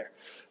out, up there.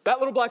 That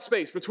little black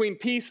space between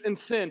peace and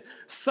sin,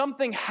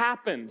 something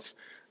happens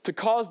to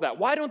cause that.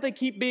 Why don't they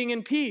keep being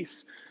in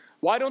peace?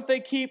 Why don't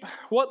they keep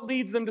what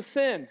leads them to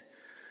sin?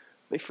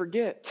 They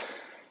forget.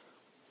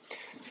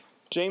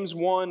 James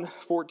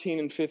 1:14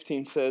 and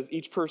 15 says,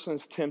 each person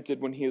is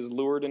tempted when he is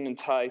lured and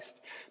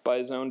enticed by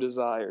his own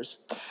desires.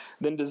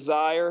 Then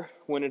desire,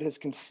 when it has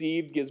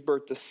conceived, gives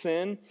birth to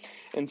sin,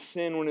 and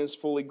sin, when it is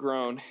fully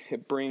grown,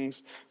 it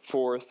brings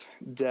forth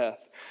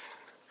death.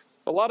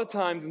 A lot of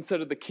times, instead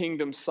of the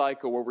kingdom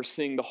cycle where we're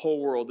seeing the whole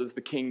world as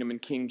the kingdom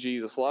and King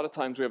Jesus, a lot of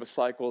times we have a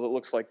cycle that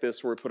looks like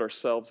this where we put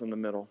ourselves in the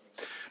middle.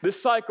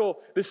 This cycle,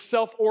 this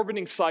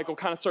self-orbiting cycle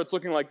kind of starts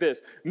looking like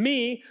this.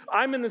 Me,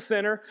 I'm in the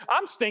center.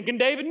 I'm stinking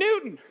David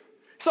Newton.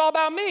 It's all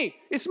about me.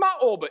 It's my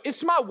orbit.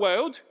 It's my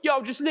world.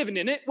 Y'all just living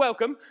in it.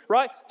 Welcome,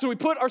 right? So we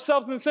put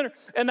ourselves in the center.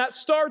 And that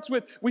starts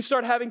with, we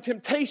start having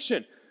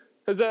temptation.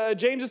 As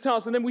James is telling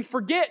us, and then we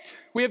forget.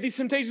 We have these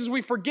temptations.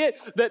 We forget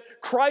that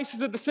Christ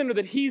is at the center,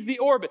 that he's the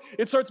orbit.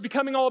 It starts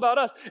becoming all about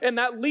us. And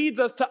that leads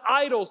us to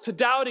idols, to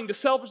doubting, to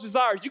selfish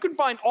desires. You can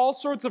find all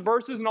sorts of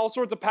verses and all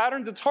sorts of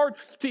patterns. It's hard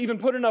to even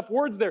put enough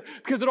words there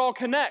because it all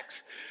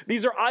connects.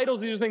 These are idols.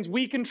 These are things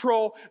we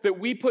control, that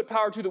we put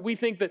power to, that we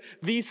think that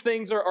these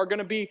things are going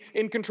to be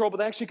in control, but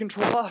they actually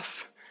control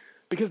us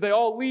because they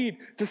all lead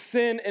to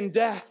sin and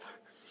death.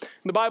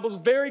 The Bible's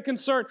very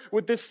concerned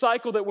with this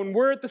cycle that when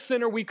we're at the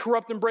center, we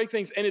corrupt and break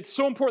things. And it's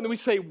so important that we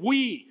say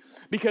we,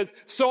 because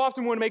so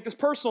often we want to make this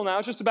personal now.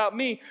 It's just about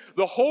me.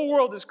 The whole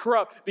world is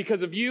corrupt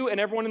because of you and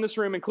everyone in this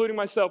room, including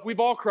myself. We've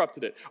all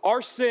corrupted it.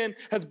 Our sin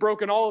has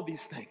broken all of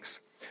these things.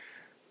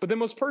 But then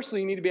most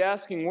personally, you need to be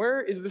asking,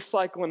 where is this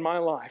cycle in my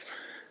life?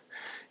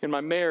 In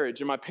my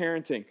marriage, in my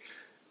parenting,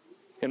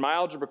 in my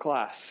algebra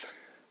class,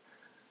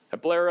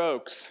 at Blair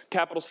Oaks,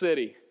 Capital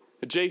City,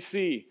 at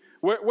JC.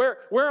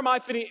 Where am I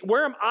fitting?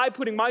 Where am I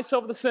putting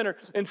myself at the center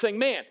and saying,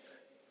 man,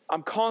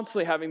 I'm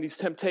constantly having these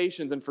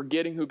temptations and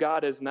forgetting who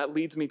God is, and that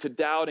leads me to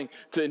doubting,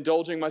 to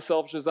indulging my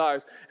selfish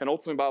desires. And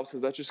ultimately, the Bible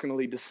says that's just going to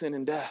lead to sin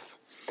and death.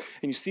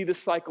 And you see this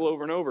cycle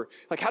over and over.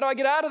 Like, how do I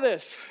get out of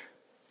this?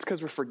 It's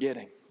because we're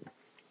forgetting.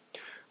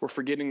 We're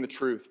forgetting the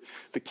truth.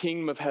 The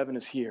kingdom of heaven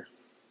is here.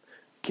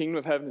 The kingdom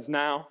of heaven is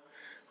now.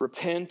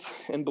 Repent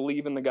and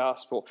believe in the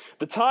gospel.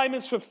 The time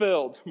is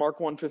fulfilled. Mark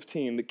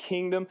 1:15. The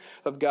kingdom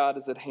of God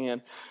is at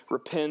hand.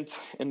 Repent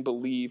and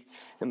believe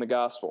in the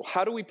gospel.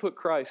 How do we put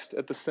Christ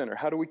at the center?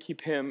 How do we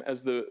keep him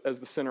as the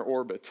center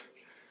orbit?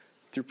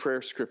 Through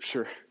prayer,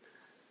 scripture,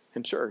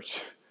 and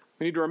church.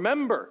 We need to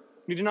remember.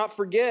 We need to not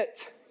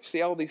forget. See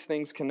how all these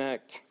things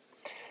connect.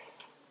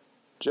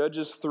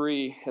 Judges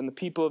 3, and the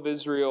people of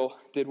Israel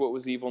did what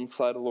was evil in the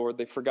sight of the Lord.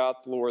 They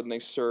forgot the Lord and they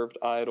served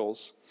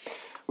idols.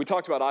 We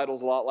talked about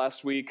idols a lot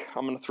last week.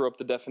 I'm going to throw up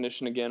the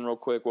definition again real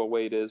quick. Well,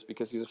 Wade is,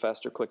 because he's a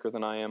faster clicker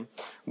than I am.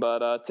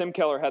 But Tim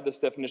Keller had this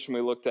definition we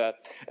looked at.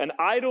 An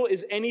idol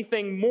is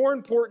anything more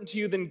important to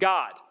you than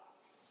God.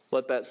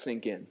 Let that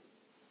sink in.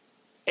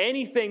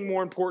 Anything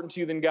more important to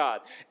you than God.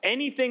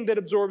 Anything that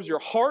absorbs your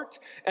heart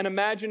and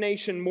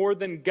imagination more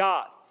than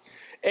God.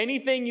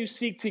 Anything you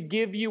seek to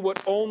give you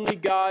what only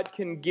God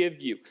can give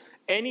you.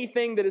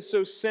 Anything that is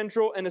so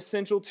central and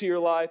essential to your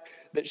life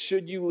that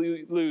should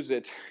you lose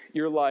it,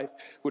 your life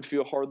would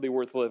feel hardly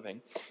worth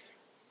living.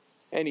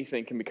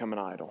 Anything can become an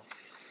idol.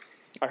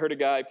 I heard a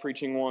guy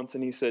preaching once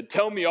and he said,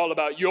 tell me all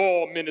about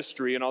your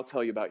ministry and I'll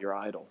tell you about your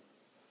idol.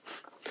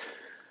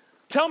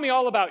 Tell me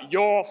all about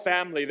your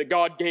family that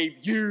God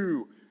gave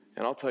you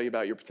and I'll tell you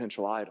about your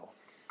potential idol.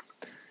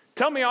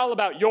 Tell me all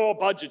about your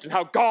budget and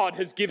how God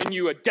has given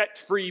you a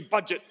debt-free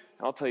budget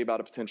and I'll tell you about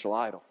a potential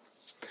idol.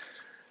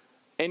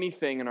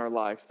 Anything in our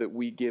life that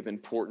we give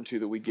importance to,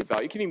 that we give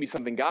value. It can even be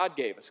something God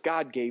gave us.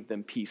 God gave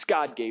them peace.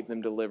 God gave them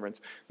deliverance.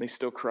 And they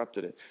still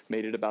corrupted it,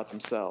 made it about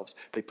themselves.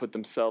 They put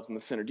themselves in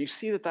the center. Do you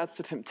see that that's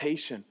the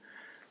temptation?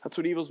 That's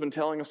what evil's been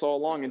telling us all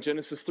along. In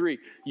Genesis 3,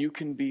 you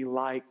can be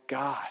like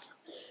God.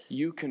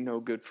 You can know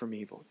good from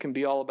evil. It can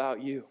be all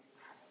about you.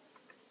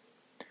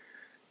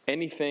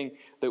 Anything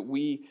that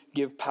we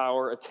give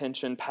power,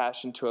 attention,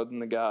 passion to other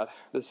than God,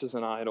 this is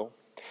an idol.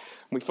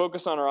 When we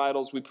focus on our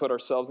idols, we put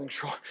ourselves in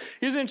control.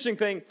 Here's an interesting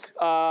thing.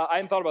 I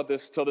hadn't thought about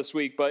this till this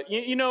week, but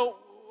you know,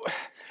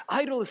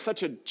 idol is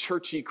such a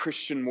churchy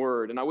Christian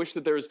word, and I wish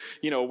that there's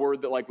a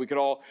word that like we could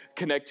all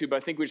connect to, but I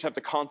think we just have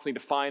to constantly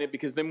define it,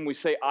 because then when we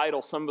say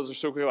idol, some of us are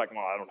so quickly like,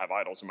 well, I don't have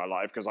idols in my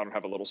life because I don't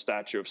have a little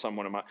statue of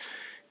someone in my...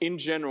 In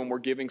general, when we're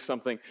giving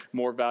something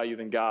more value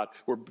than God,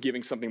 we're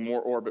giving something more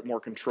orbit, more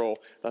control,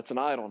 that's an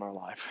idol in our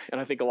life. And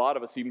I think a lot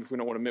of us, even if we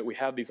don't want to admit we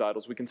have these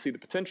idols, we can see the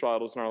potential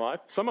idols in our life.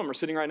 Some of them are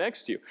sitting right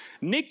next to you.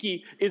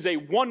 Nikki is a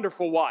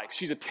wonderful wife.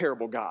 She's a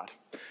terrible God.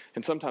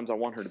 And sometimes I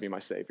want her to be my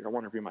Savior. I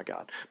want her to be my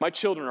God. My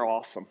children are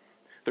awesome.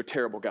 They're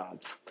terrible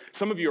gods.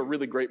 Some of you are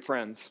really great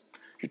friends.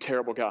 You're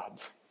terrible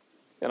gods.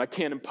 And I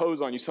can't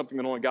impose on you something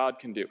that only God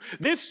can do.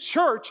 This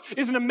church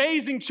is an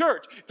amazing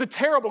church. It's a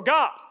terrible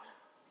God.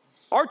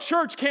 Our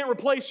church can't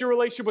replace your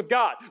relationship with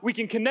God. We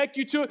can connect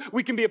you to it.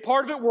 We can be a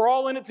part of it. We're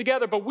all in it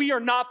together, but we are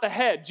not the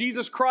head.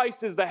 Jesus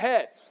Christ is the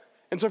head.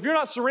 And so if you're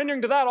not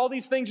surrendering to that, all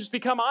these things just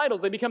become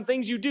idols. They become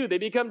things you do. They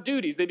become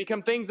duties. They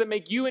become things that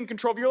make you in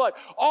control of your life.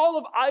 All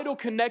of idol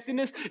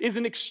connectedness is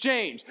an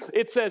exchange.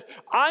 It says,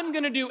 I'm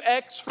going to do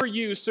X for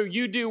you, so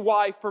you do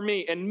Y for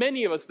me. And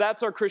many of us,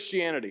 that's our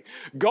Christianity.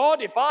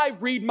 God, if I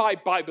read my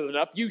Bible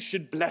enough, you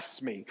should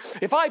bless me.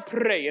 If I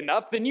pray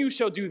enough, then you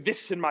shall do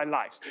this in my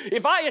life.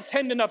 If I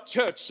attend enough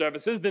church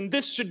services, then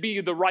this should be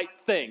the right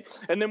thing.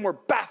 And then we're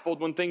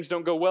baffled when things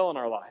don't go well in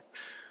our life.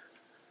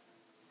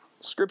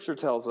 Scripture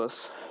tells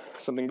us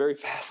something very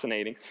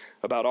fascinating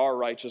about our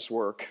righteous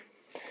work.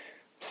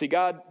 See,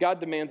 God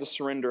demands a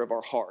surrender of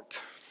our heart.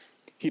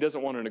 He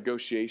doesn't want a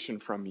negotiation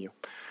from you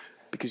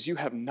because you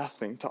have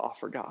nothing to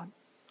offer God.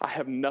 I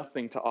have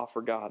nothing to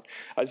offer God.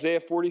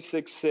 Isaiah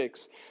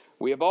 46:6,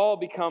 We have all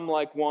become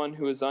like one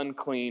who is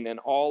unclean, and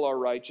all our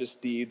righteous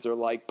deeds are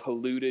like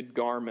polluted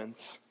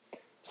garments.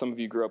 Some of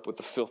you grew up with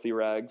the filthy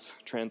rags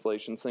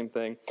translation, same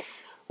thing.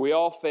 We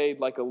all fade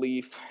like a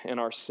leaf,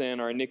 and our sin,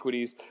 our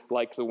iniquities,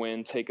 like the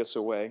wind, take us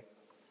away.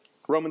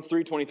 Romans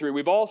 3:23,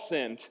 we've all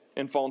sinned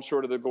and fallen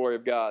short of the glory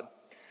of God.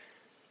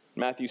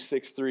 Matthew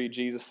 6:3,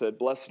 Jesus said,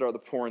 blessed are the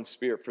poor in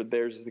spirit, for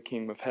theirs is the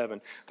kingdom of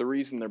heaven. The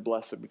reason they're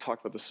blessed, we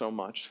talked about this so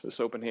much, this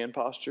open hand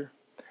posture,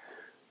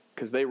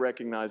 because they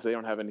recognize they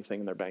don't have anything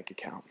in their bank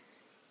account.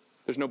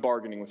 There's no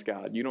bargaining with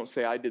God. You don't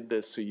say, I did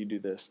this, so you do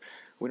this.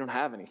 We don't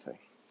have anything.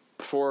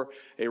 Before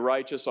a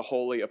righteous, a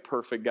holy, a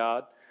perfect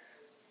God,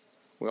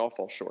 we all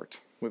fall short.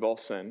 We've all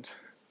sinned.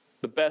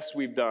 The best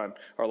we've done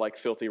are like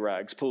filthy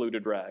rags,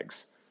 polluted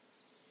rags,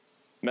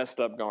 messed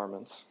up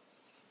garments.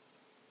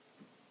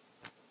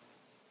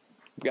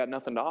 We've got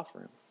nothing to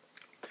offer him.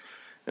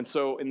 And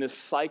so in this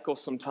cycle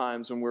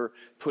sometimes when we're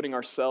putting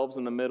ourselves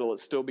in the middle, it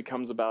still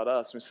becomes about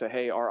us. We say,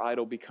 hey, our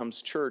idol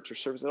becomes church or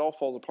service. It all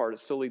falls apart. It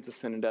still leads to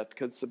sin and death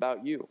because it's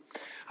about you.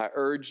 I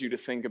urge you to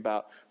think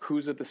about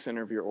who's at the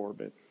center of your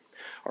orbit.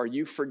 Are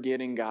you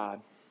forgetting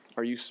God?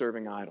 Are you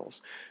serving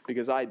idols?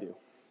 Because I do,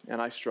 and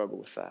I struggle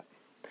with that.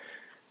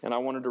 And I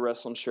wanted to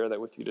wrestle and share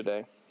that with you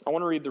today. I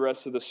want to read the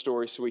rest of the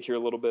story so we hear a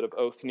little bit of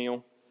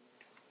Othniel.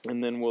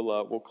 And then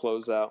we'll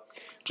close out.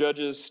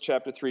 Judges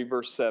chapter 3,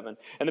 verse 7.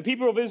 And the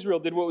people of Israel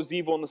did what was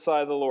evil in the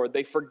sight of the Lord.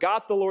 They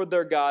forgot the Lord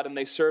their God, and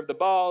they served the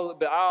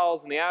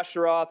Baals and the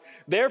Asherah.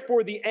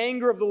 Therefore the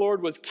anger of the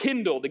Lord was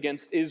kindled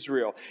against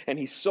Israel, and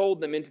he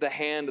sold them into the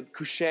hand of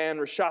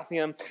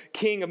Cushan-Rishathaim,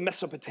 king of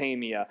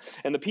Mesopotamia.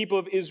 And the people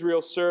of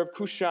Israel served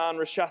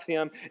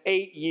Cushan-Rishathaim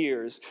 8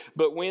 years.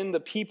 But when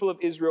the people of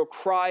Israel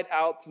cried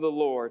out to the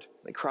Lord,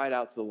 they cried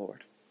out to the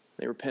Lord.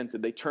 They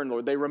repented, they turned to the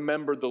Lord, they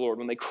remembered the Lord.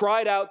 When they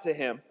cried out to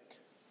him,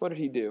 what did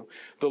he do?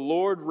 The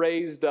Lord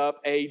raised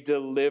up a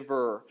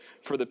deliverer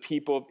for the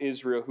people of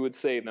Israel who would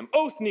save them.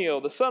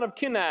 Othniel, the son of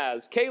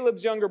Kenaz,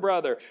 Caleb's younger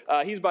brother.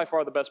 He's by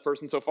far the best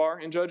person so far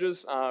in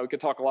Judges. We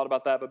could talk a lot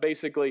about that, but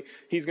basically,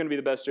 he's going to be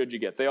the best judge you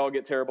get. They all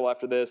get terrible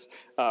after this.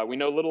 We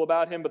know little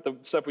about him, but the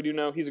stuff we do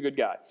know, he's a good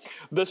guy.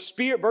 The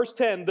Spirit, verse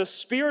 10, the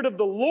Spirit of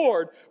the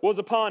Lord was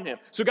upon him.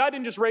 So God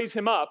didn't just raise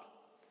him up.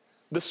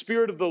 The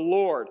Spirit of the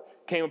Lord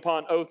came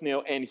upon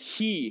Othniel, and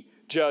he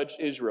judged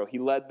Israel. He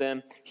led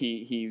them.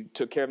 He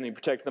took care of them. He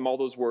protected them. All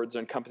those words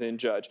are accompanied in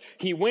judge.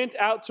 He went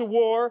out to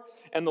war,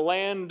 and the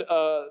land,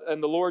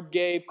 and the Lord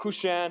gave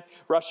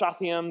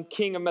Cushan-Rishathaim,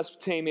 king of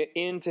Mesopotamia,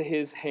 into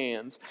his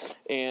hands,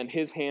 and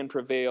his hand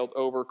prevailed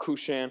over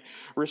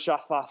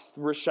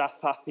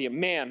Cushan-Rishathaim.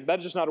 Man, that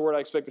is just not a word I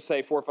expect to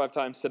say 4 or 5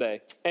 times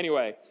today.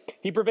 Anyway,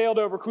 he prevailed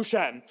over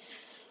Cushan.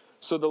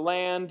 So the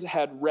land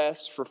had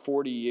rest for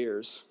 40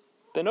 years.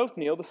 Then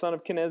Othniel, the son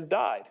of Kenaz,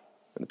 died.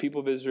 And the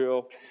people of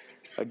Israel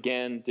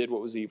again did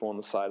what was evil in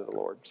the sight of the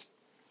Lord.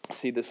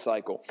 See this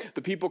cycle.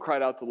 The people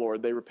cried out to the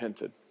Lord. They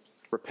repented.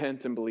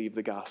 Repent and believe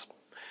the gospel.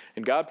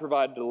 And God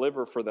provided a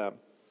deliverer for them.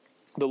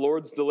 The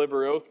Lord's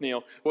deliverer,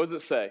 Othniel, what does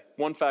it say?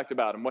 One fact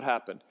about him. What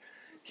happened?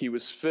 He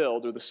was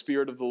filled, or the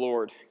Spirit of the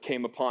Lord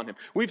came upon him.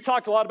 We've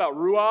talked a lot about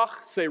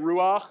Ruach. Say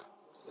Ruach.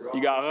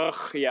 You got,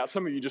 ugh. Yeah,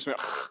 some of you just went,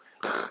 ugh.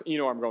 You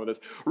know where I'm going with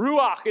this.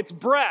 Ruach, it's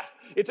breath.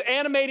 It's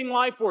animating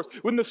life force.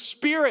 When the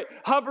Spirit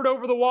hovered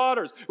over the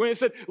waters, when it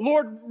said,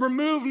 Lord,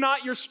 remove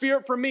not your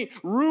Spirit from me.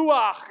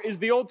 Ruach is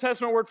the Old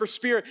Testament word for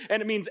Spirit,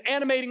 and it means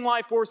animating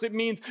life force. It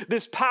means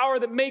this power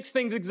that makes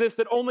things exist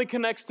that only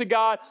connects to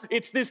God.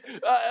 It's this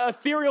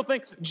ethereal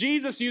thing.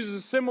 Jesus uses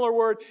a similar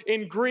word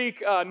in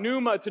Greek,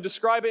 pneuma, to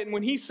describe it. And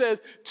when he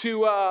says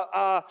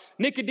to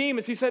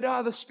Nicodemus, he said,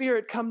 the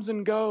Spirit comes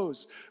and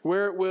goes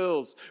where it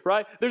wills,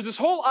 right? There's this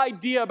whole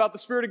idea about the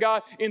Spirit of God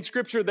in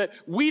Scripture that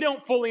we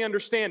don't fully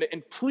understand it.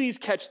 And please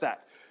catch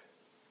that.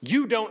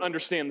 You don't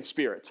understand the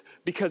Spirit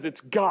because it's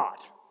God.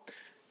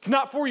 It's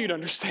not for you to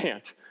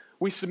understand.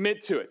 We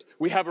submit to it.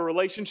 We have a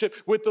relationship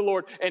with the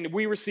Lord, and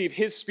we receive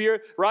His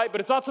Spirit, right? But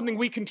it's not something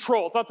we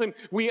control. It's not something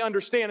we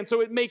understand. And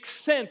so it makes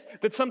sense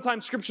that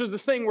sometimes Scripture is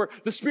this thing where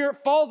the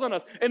Spirit falls on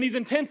us, and these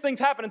intense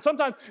things happen. And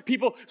sometimes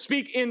people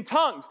speak in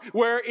tongues,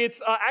 where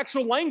it's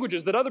actual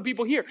languages that other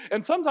people hear.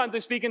 And sometimes they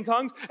speak in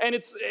tongues, and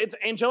it's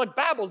angelic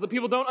babbles that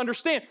people don't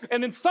understand.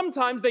 And then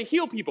sometimes they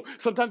heal people.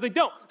 Sometimes they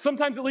don't.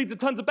 Sometimes it leads to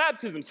tons of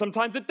baptism.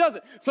 Sometimes it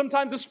doesn't.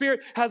 Sometimes the Spirit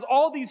has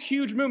all these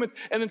huge movements,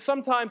 and then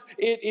sometimes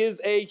it is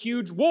a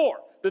huge war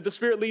that the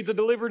Spirit leads a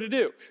deliverer to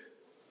do.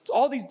 It's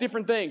all these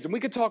different things. And we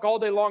could talk all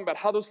day long about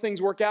how those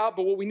things work out,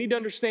 but what we need to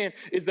understand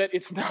is that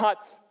it's not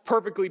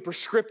perfectly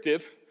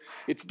prescriptive.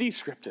 It's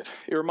descriptive.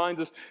 It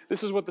reminds us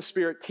this is what the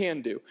Spirit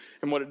can do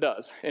and what it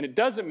does. And it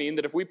doesn't mean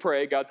that if we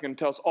pray, God's going to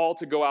tell us all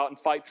to go out and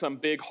fight some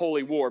big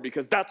holy war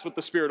because that's what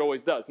the Spirit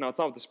always does. No, it's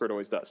not what the Spirit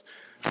always does.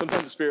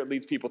 Sometimes the Spirit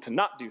leads people to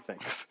not do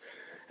things.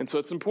 And so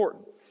it's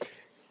important.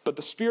 But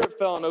the Spirit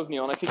fell on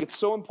Othniel, and I think it's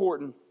so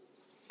important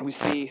we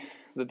see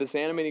that this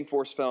animating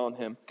force fell on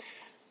him.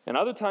 And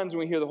other times when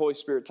we hear the Holy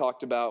Spirit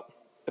talked about,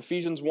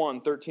 Ephesians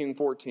 1, 13 and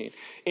 14.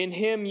 In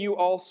him you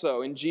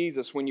also, in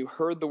Jesus, when you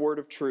heard the word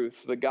of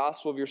truth, the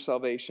gospel of your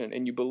salvation,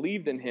 and you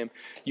believed in him,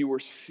 you were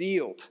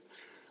sealed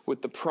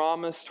with the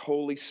promised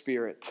Holy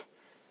Spirit.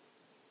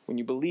 When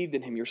you believed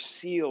in him, you're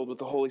sealed with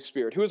the Holy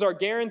Spirit, who is our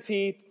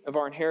guarantee of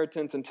our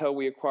inheritance until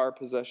we acquire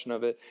possession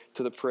of it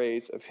to the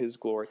praise of his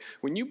glory.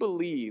 When you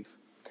believe,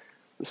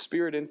 the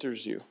Spirit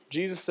enters you.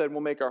 Jesus said, we'll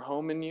make our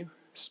home in you.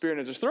 Spirit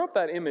enters. Throw up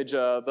that image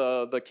of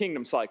the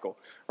kingdom cycle,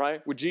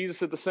 right? With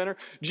Jesus at the center.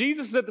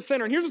 Jesus is at the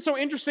center. And here's what's so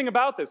interesting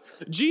about this.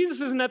 Jesus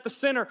isn't at the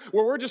center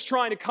where we're just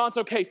trying to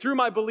concentrate, okay, through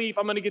my belief,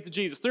 I'm going to get to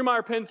Jesus. Through my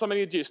repentance, I'm going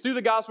to get to Jesus. Through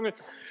the gospel,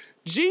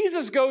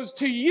 Jesus goes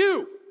to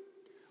you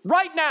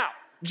right now.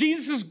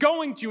 Jesus is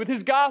going to you with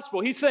his gospel.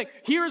 He's saying,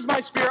 here is my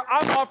Spirit.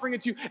 I'm offering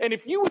it to you. And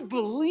if you would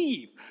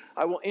believe,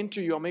 I will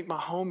enter you. I'll make my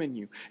home in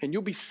you. And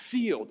you'll be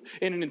sealed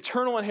in an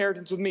eternal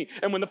inheritance with me.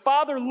 And when the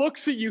Father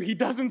looks at you, he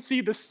doesn't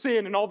see the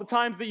sin and all the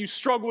times that you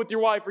struggle with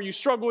your wife, or you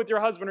struggle with your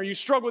husband, or you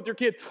struggle with your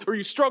kids, or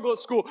you struggle at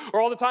school, or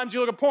all the times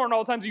you look at porn, or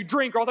all the times you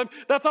drink, or all the time.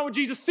 That's not what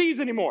Jesus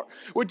sees anymore.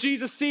 What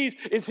Jesus sees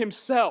is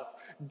himself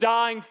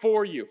dying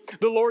for you.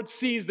 The Lord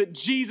sees that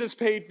Jesus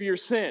paid for your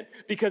sin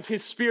because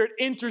his Spirit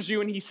enters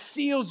you and he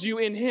seals you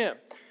in him.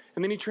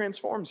 And then he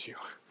transforms you.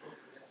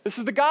 This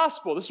is the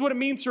gospel. This is what it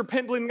means to repent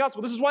and believe in the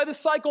gospel. This is why this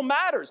cycle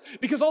matters,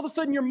 because all of a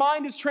sudden your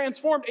mind is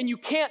transformed and you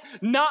can't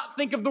not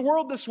think of the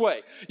world this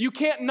way. You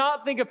can't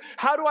not think of,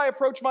 how do I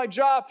approach my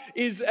job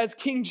as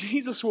King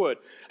Jesus would?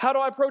 How do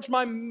I approach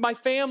my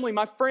family,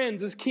 my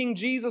friends as King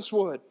Jesus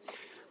would?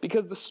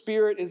 Because the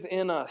Spirit is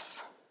in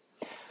us.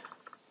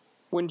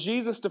 When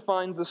Jesus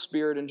defines the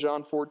Spirit in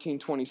John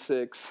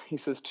 14:26, he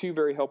says two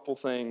very helpful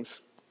things.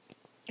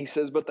 He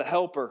says, but the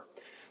Helper,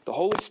 the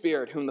Holy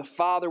Spirit, whom the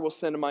Father will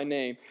send in my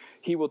name,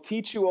 he will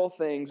teach you all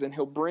things, and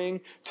he'll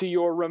bring to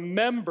your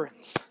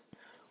remembrance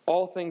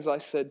all things I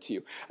said to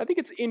you. I think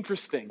it's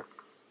interesting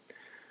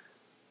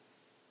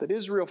that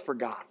Israel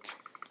forgot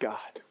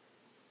God.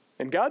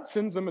 And God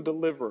sends them a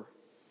deliverer.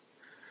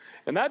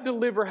 And that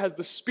deliverer has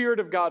the Spirit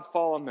of God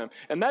fall on them.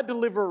 And that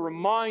deliverer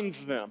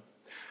reminds them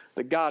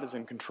that God is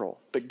in control,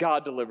 that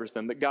God delivers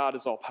them, that God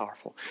is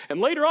all-powerful.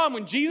 And later on,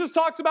 when Jesus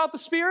talks about the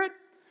Spirit,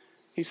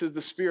 he says the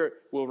Spirit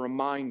will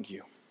remind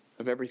you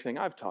of everything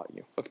I've taught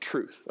you, of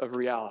truth, of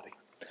reality.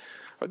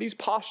 Are these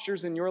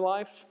postures in your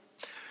life?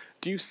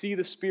 Do you see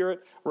the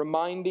Spirit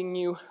reminding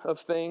you of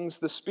things?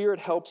 The Spirit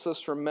helps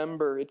us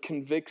remember. It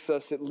convicts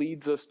us. It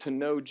leads us to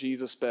know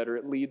Jesus better.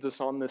 It leads us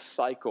on this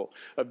cycle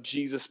of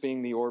Jesus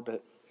being the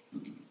orbit,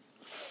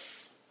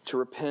 to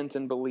repent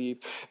and believe.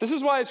 This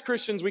is why as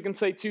Christians we can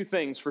say two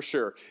things for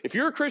sure. If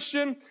you're a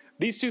Christian,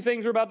 these two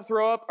things we're about to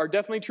throw up are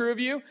definitely true of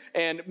you.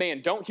 And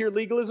man, don't hear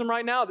legalism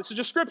right now. This is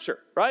just Scripture,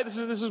 right? This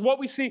is what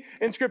we see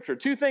in Scripture.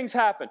 Two things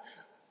happen.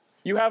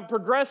 You have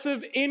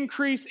progressive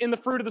increase in the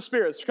fruit of the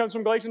Spirit. This comes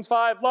from Galatians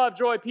 5. Love,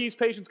 joy, peace,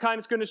 patience,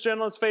 kindness, goodness,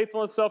 gentleness,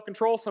 faithfulness,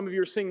 self-control. Some of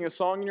you are singing a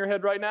song in your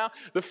head right now.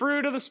 The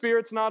fruit of the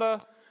Spirit's not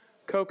a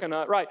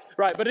coconut. Right.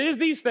 But it is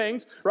these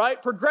things,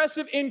 right?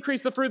 Progressive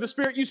increase the fruit of the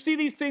Spirit. You see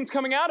these things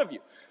coming out of you.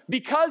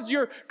 Because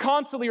you're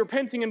constantly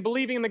repenting and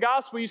believing in the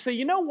gospel, you say,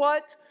 you know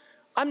what?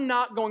 I'm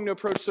not going to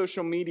approach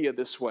social media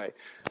this way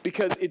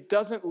because it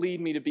doesn't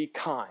lead me to be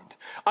kind.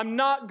 I'm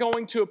not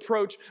going to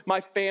approach my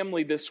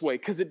family this way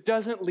because it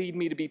doesn't lead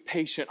me to be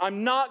patient.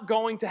 I'm not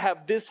going to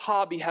have this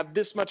hobby have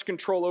this much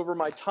control over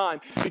my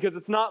time because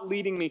it's not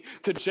leading me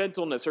to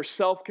gentleness or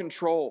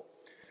self-control.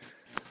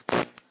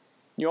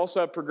 You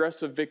also have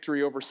progressive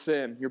victory over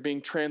sin. You're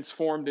being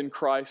transformed in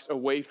Christ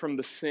away from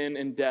the sin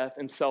and death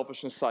and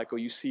selfishness cycle.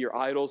 You see your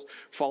idols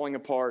falling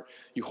apart.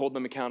 You hold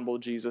them accountable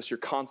to Jesus. You're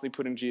constantly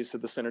putting Jesus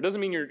at the center. It doesn't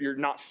mean you're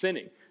not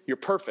sinning. You're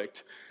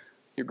perfect.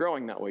 You're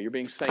growing that way. You're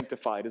being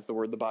sanctified is the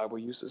word the Bible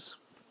uses.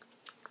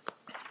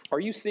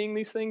 Are you seeing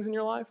these things in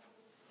your life?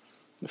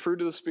 The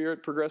fruit of the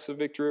Spirit, progressive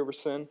victory over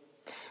sin?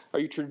 Are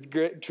you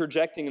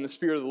trajecting in the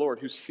Spirit of the Lord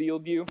who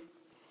sealed you?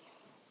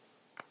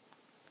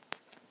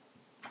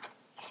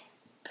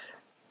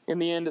 In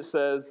the end, it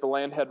says, the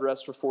land had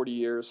rest for 40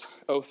 years.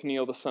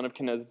 Othniel, the son of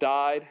Kenaz,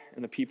 died,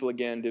 and the people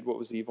again did what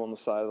was evil in the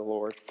sight of the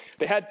Lord.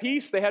 They had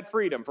peace, they had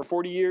freedom for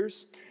 40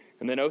 years,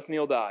 and then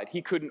Othniel died. He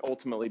couldn't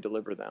ultimately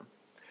deliver them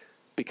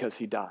because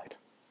he died.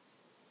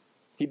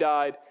 He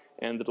died,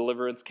 and the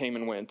deliverance came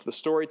and went. The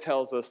story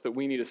tells us that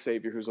we need a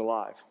Savior who's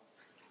alive.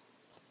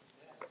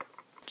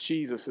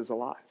 Jesus is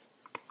alive.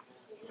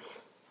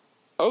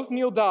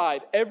 Othniel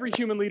died. Every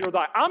human leader will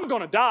die. I'm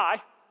going to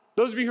die.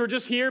 Those of you who are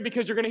just here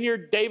because you're going to hear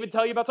David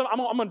tell you about something,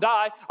 I'm going to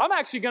die. I'm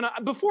actually going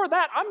to, before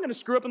that, I'm going to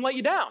screw up and let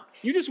you down.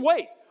 You just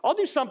wait. I'll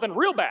do something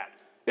real bad.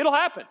 It'll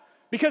happen.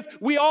 Because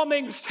we all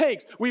make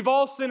mistakes. We've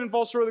all sinned and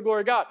fall short of the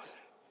glory of God.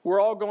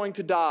 We're all going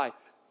to die.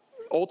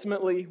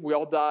 Ultimately, we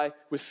all die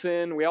with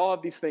sin. We all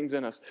have these things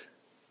in us.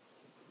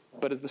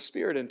 But as the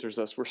Spirit enters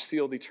us, we're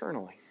sealed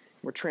eternally.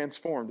 We're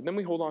transformed. And then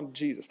we hold on to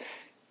Jesus.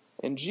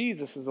 And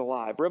Jesus is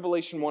alive.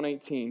 Revelation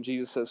 1:18,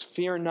 Jesus says,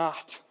 fear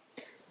not.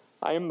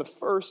 I am the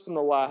first and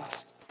the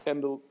last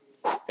and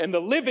the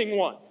living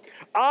one.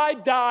 I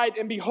died,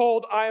 and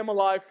behold, I am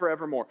alive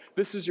forevermore.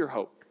 This is your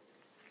hope.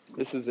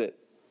 This is it.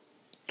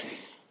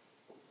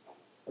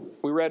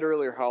 We read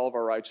earlier how all of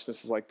our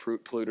righteousness is like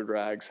polluted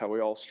rags, how we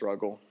all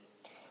struggle.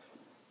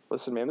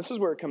 Listen, man, this is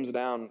where it comes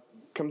down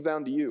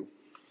to you.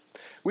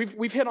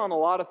 We've hit on a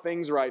lot of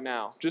things right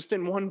now, just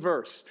in one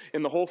verse,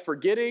 in the whole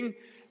forgetting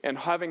and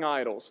having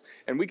idols.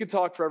 And we could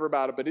talk forever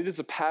about it, but it is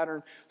a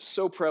pattern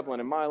so prevalent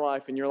in my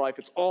life, in your life.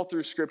 It's all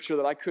through Scripture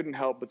that I couldn't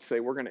help but say,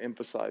 we're going to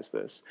emphasize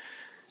this.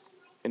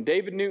 And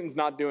David Newton's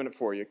not doing it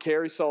for you.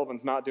 Carrie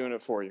Sullivan's not doing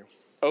it for you.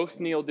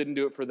 Othniel didn't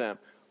do it for them.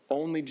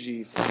 Only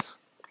Jesus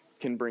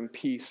can bring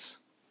peace.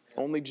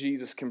 Only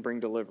Jesus can bring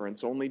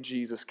deliverance. Only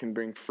Jesus can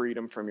bring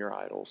freedom from your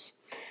idols.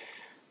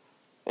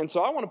 And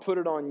so I want to put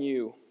it on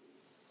you.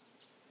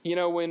 You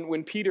know,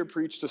 when Peter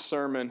preached a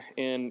sermon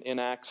in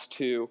Acts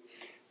 2,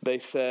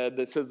 that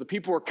says the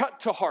people were cut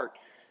to heart.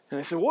 And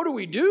they said, what do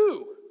we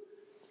do?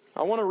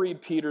 I want to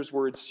read Peter's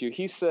words to you.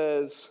 He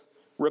says,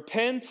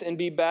 repent and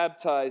be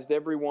baptized,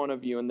 every one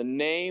of you, in the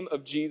name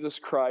of Jesus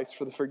Christ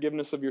for the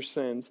forgiveness of your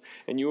sins,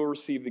 and you will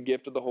receive the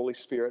gift of the Holy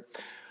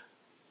Spirit.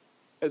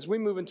 As we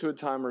move into a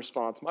time of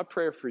response, my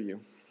prayer for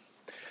you,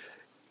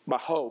 my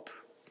hope,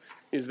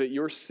 is that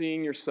you're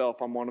seeing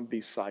yourself on one of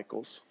these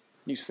cycles.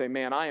 You say,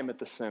 man, I am at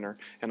the center,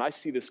 and I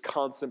see this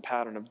constant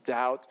pattern of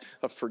doubt,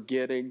 of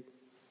forgetting,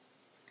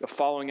 of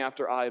following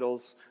after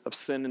idols, of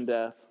sin and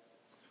death.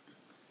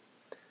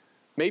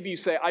 Maybe you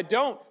say, I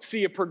don't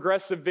see a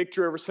progressive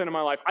victory over sin in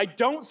my life. I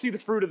don't see the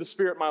fruit of the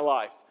Spirit in my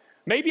life.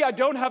 Maybe I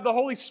don't have the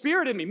Holy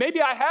Spirit in me.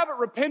 Maybe I haven't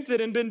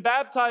repented and been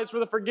baptized for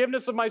the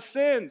forgiveness of my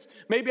sins.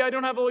 Maybe I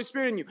don't have the Holy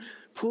Spirit in you.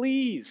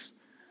 Please,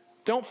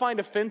 don't find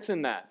offense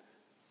in that.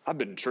 I've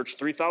been in church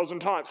 3,000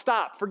 times.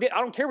 Stop. Forget.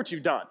 I don't care what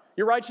you've done.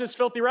 Your righteousness is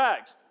filthy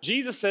rags.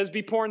 Jesus says,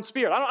 be poor in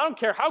spirit. I don't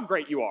care how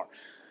great you are.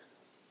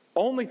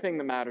 Only thing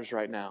that matters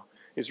right now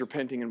is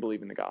repenting and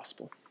believing the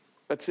gospel.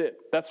 That's it.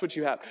 That's what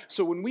you have.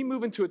 So when we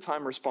move into a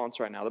time of response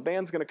right now, the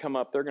band's going to come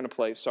up. They're going to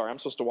play. Sorry, I'm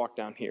supposed to walk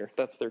down here.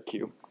 That's their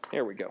cue.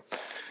 There we go.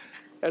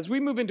 As we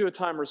move into a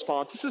time of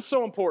response, this is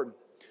so important.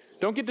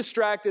 Don't get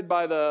distracted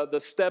by the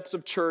steps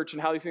of church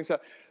and how these things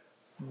happen.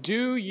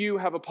 Do you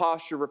have a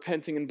posture of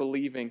repenting and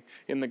believing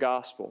in the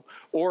gospel?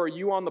 Or are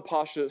you on the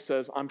posture that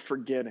says, I'm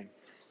forgetting.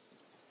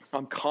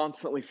 I'm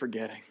constantly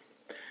forgetting.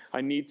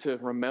 I need to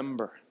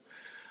remember.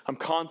 I'm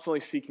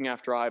constantly seeking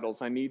after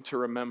idols. I need to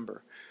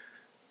remember.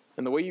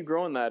 And the way you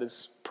grow in that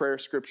is prayer,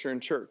 scripture,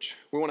 and church.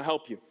 We want to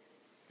help you.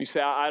 You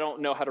say, I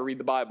don't know how to read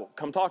the Bible.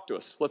 Come talk to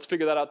us. Let's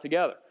figure that out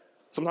together.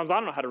 Sometimes I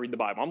don't know how to read the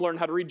Bible. I'm learning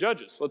how to read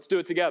Judges. Let's do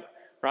it together,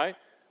 right?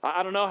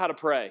 I don't know how to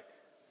pray.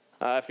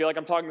 I feel like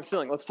I'm talking to the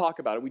ceiling. Let's talk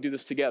about it. We do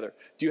this together.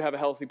 Do you have a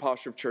healthy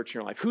posture of church in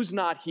your life? Who's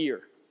not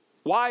here?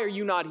 Why are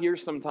you not here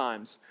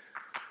sometimes?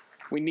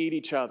 We need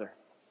each other.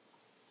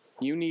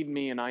 You need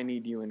me and I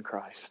need you in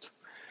Christ.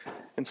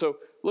 And so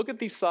look at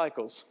these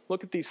cycles.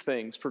 Look at these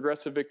things.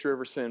 Progressive victory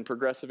over sin.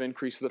 Progressive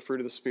increase of the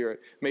fruit of the Spirit.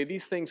 May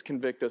these things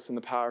convict us in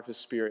the power of His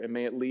Spirit. And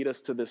may it lead us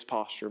to this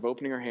posture of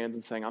opening our hands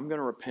and saying, I'm going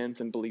to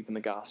repent and believe in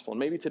the gospel. And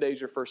maybe today's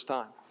your first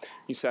time.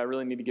 You say, I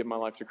really need to give my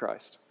life to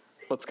Christ.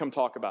 Let's come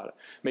talk about it.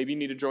 Maybe you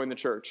need to join the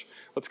church.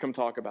 Let's come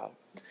talk about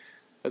it.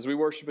 As we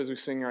worship, as we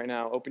sing right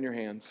now, open your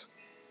hands.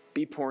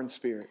 Be poor in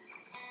spirit.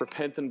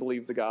 Repent and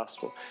believe the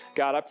gospel.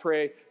 God, I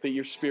pray that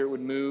your Spirit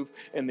would move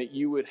and that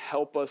you would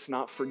help us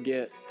not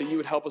forget, that you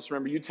would help us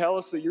remember. You tell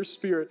us that your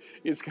Spirit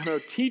is going to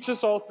teach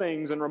us all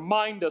things and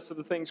remind us of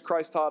the things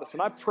Christ taught us.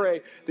 And I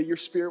pray that your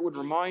Spirit would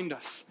remind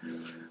us,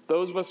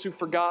 those of us who've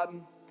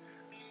forgotten,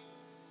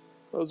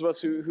 those of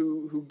us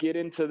who get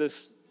into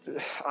this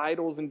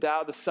idols and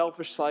doubt, the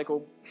selfish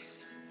cycle,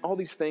 all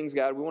these things,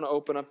 God, we want to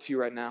open up to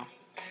you right now.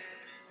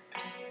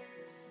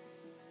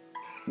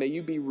 May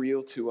you be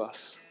real to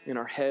us in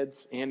our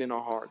heads and in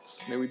our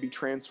hearts. May we be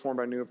transformed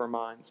by new of our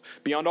minds.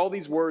 Beyond all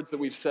these words that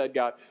we've said,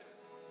 God,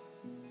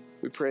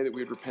 we pray that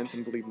we would repent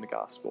and believe in the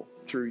gospel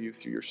through you,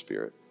 through your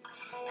Spirit.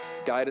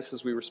 Guide us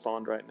as we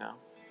respond right now.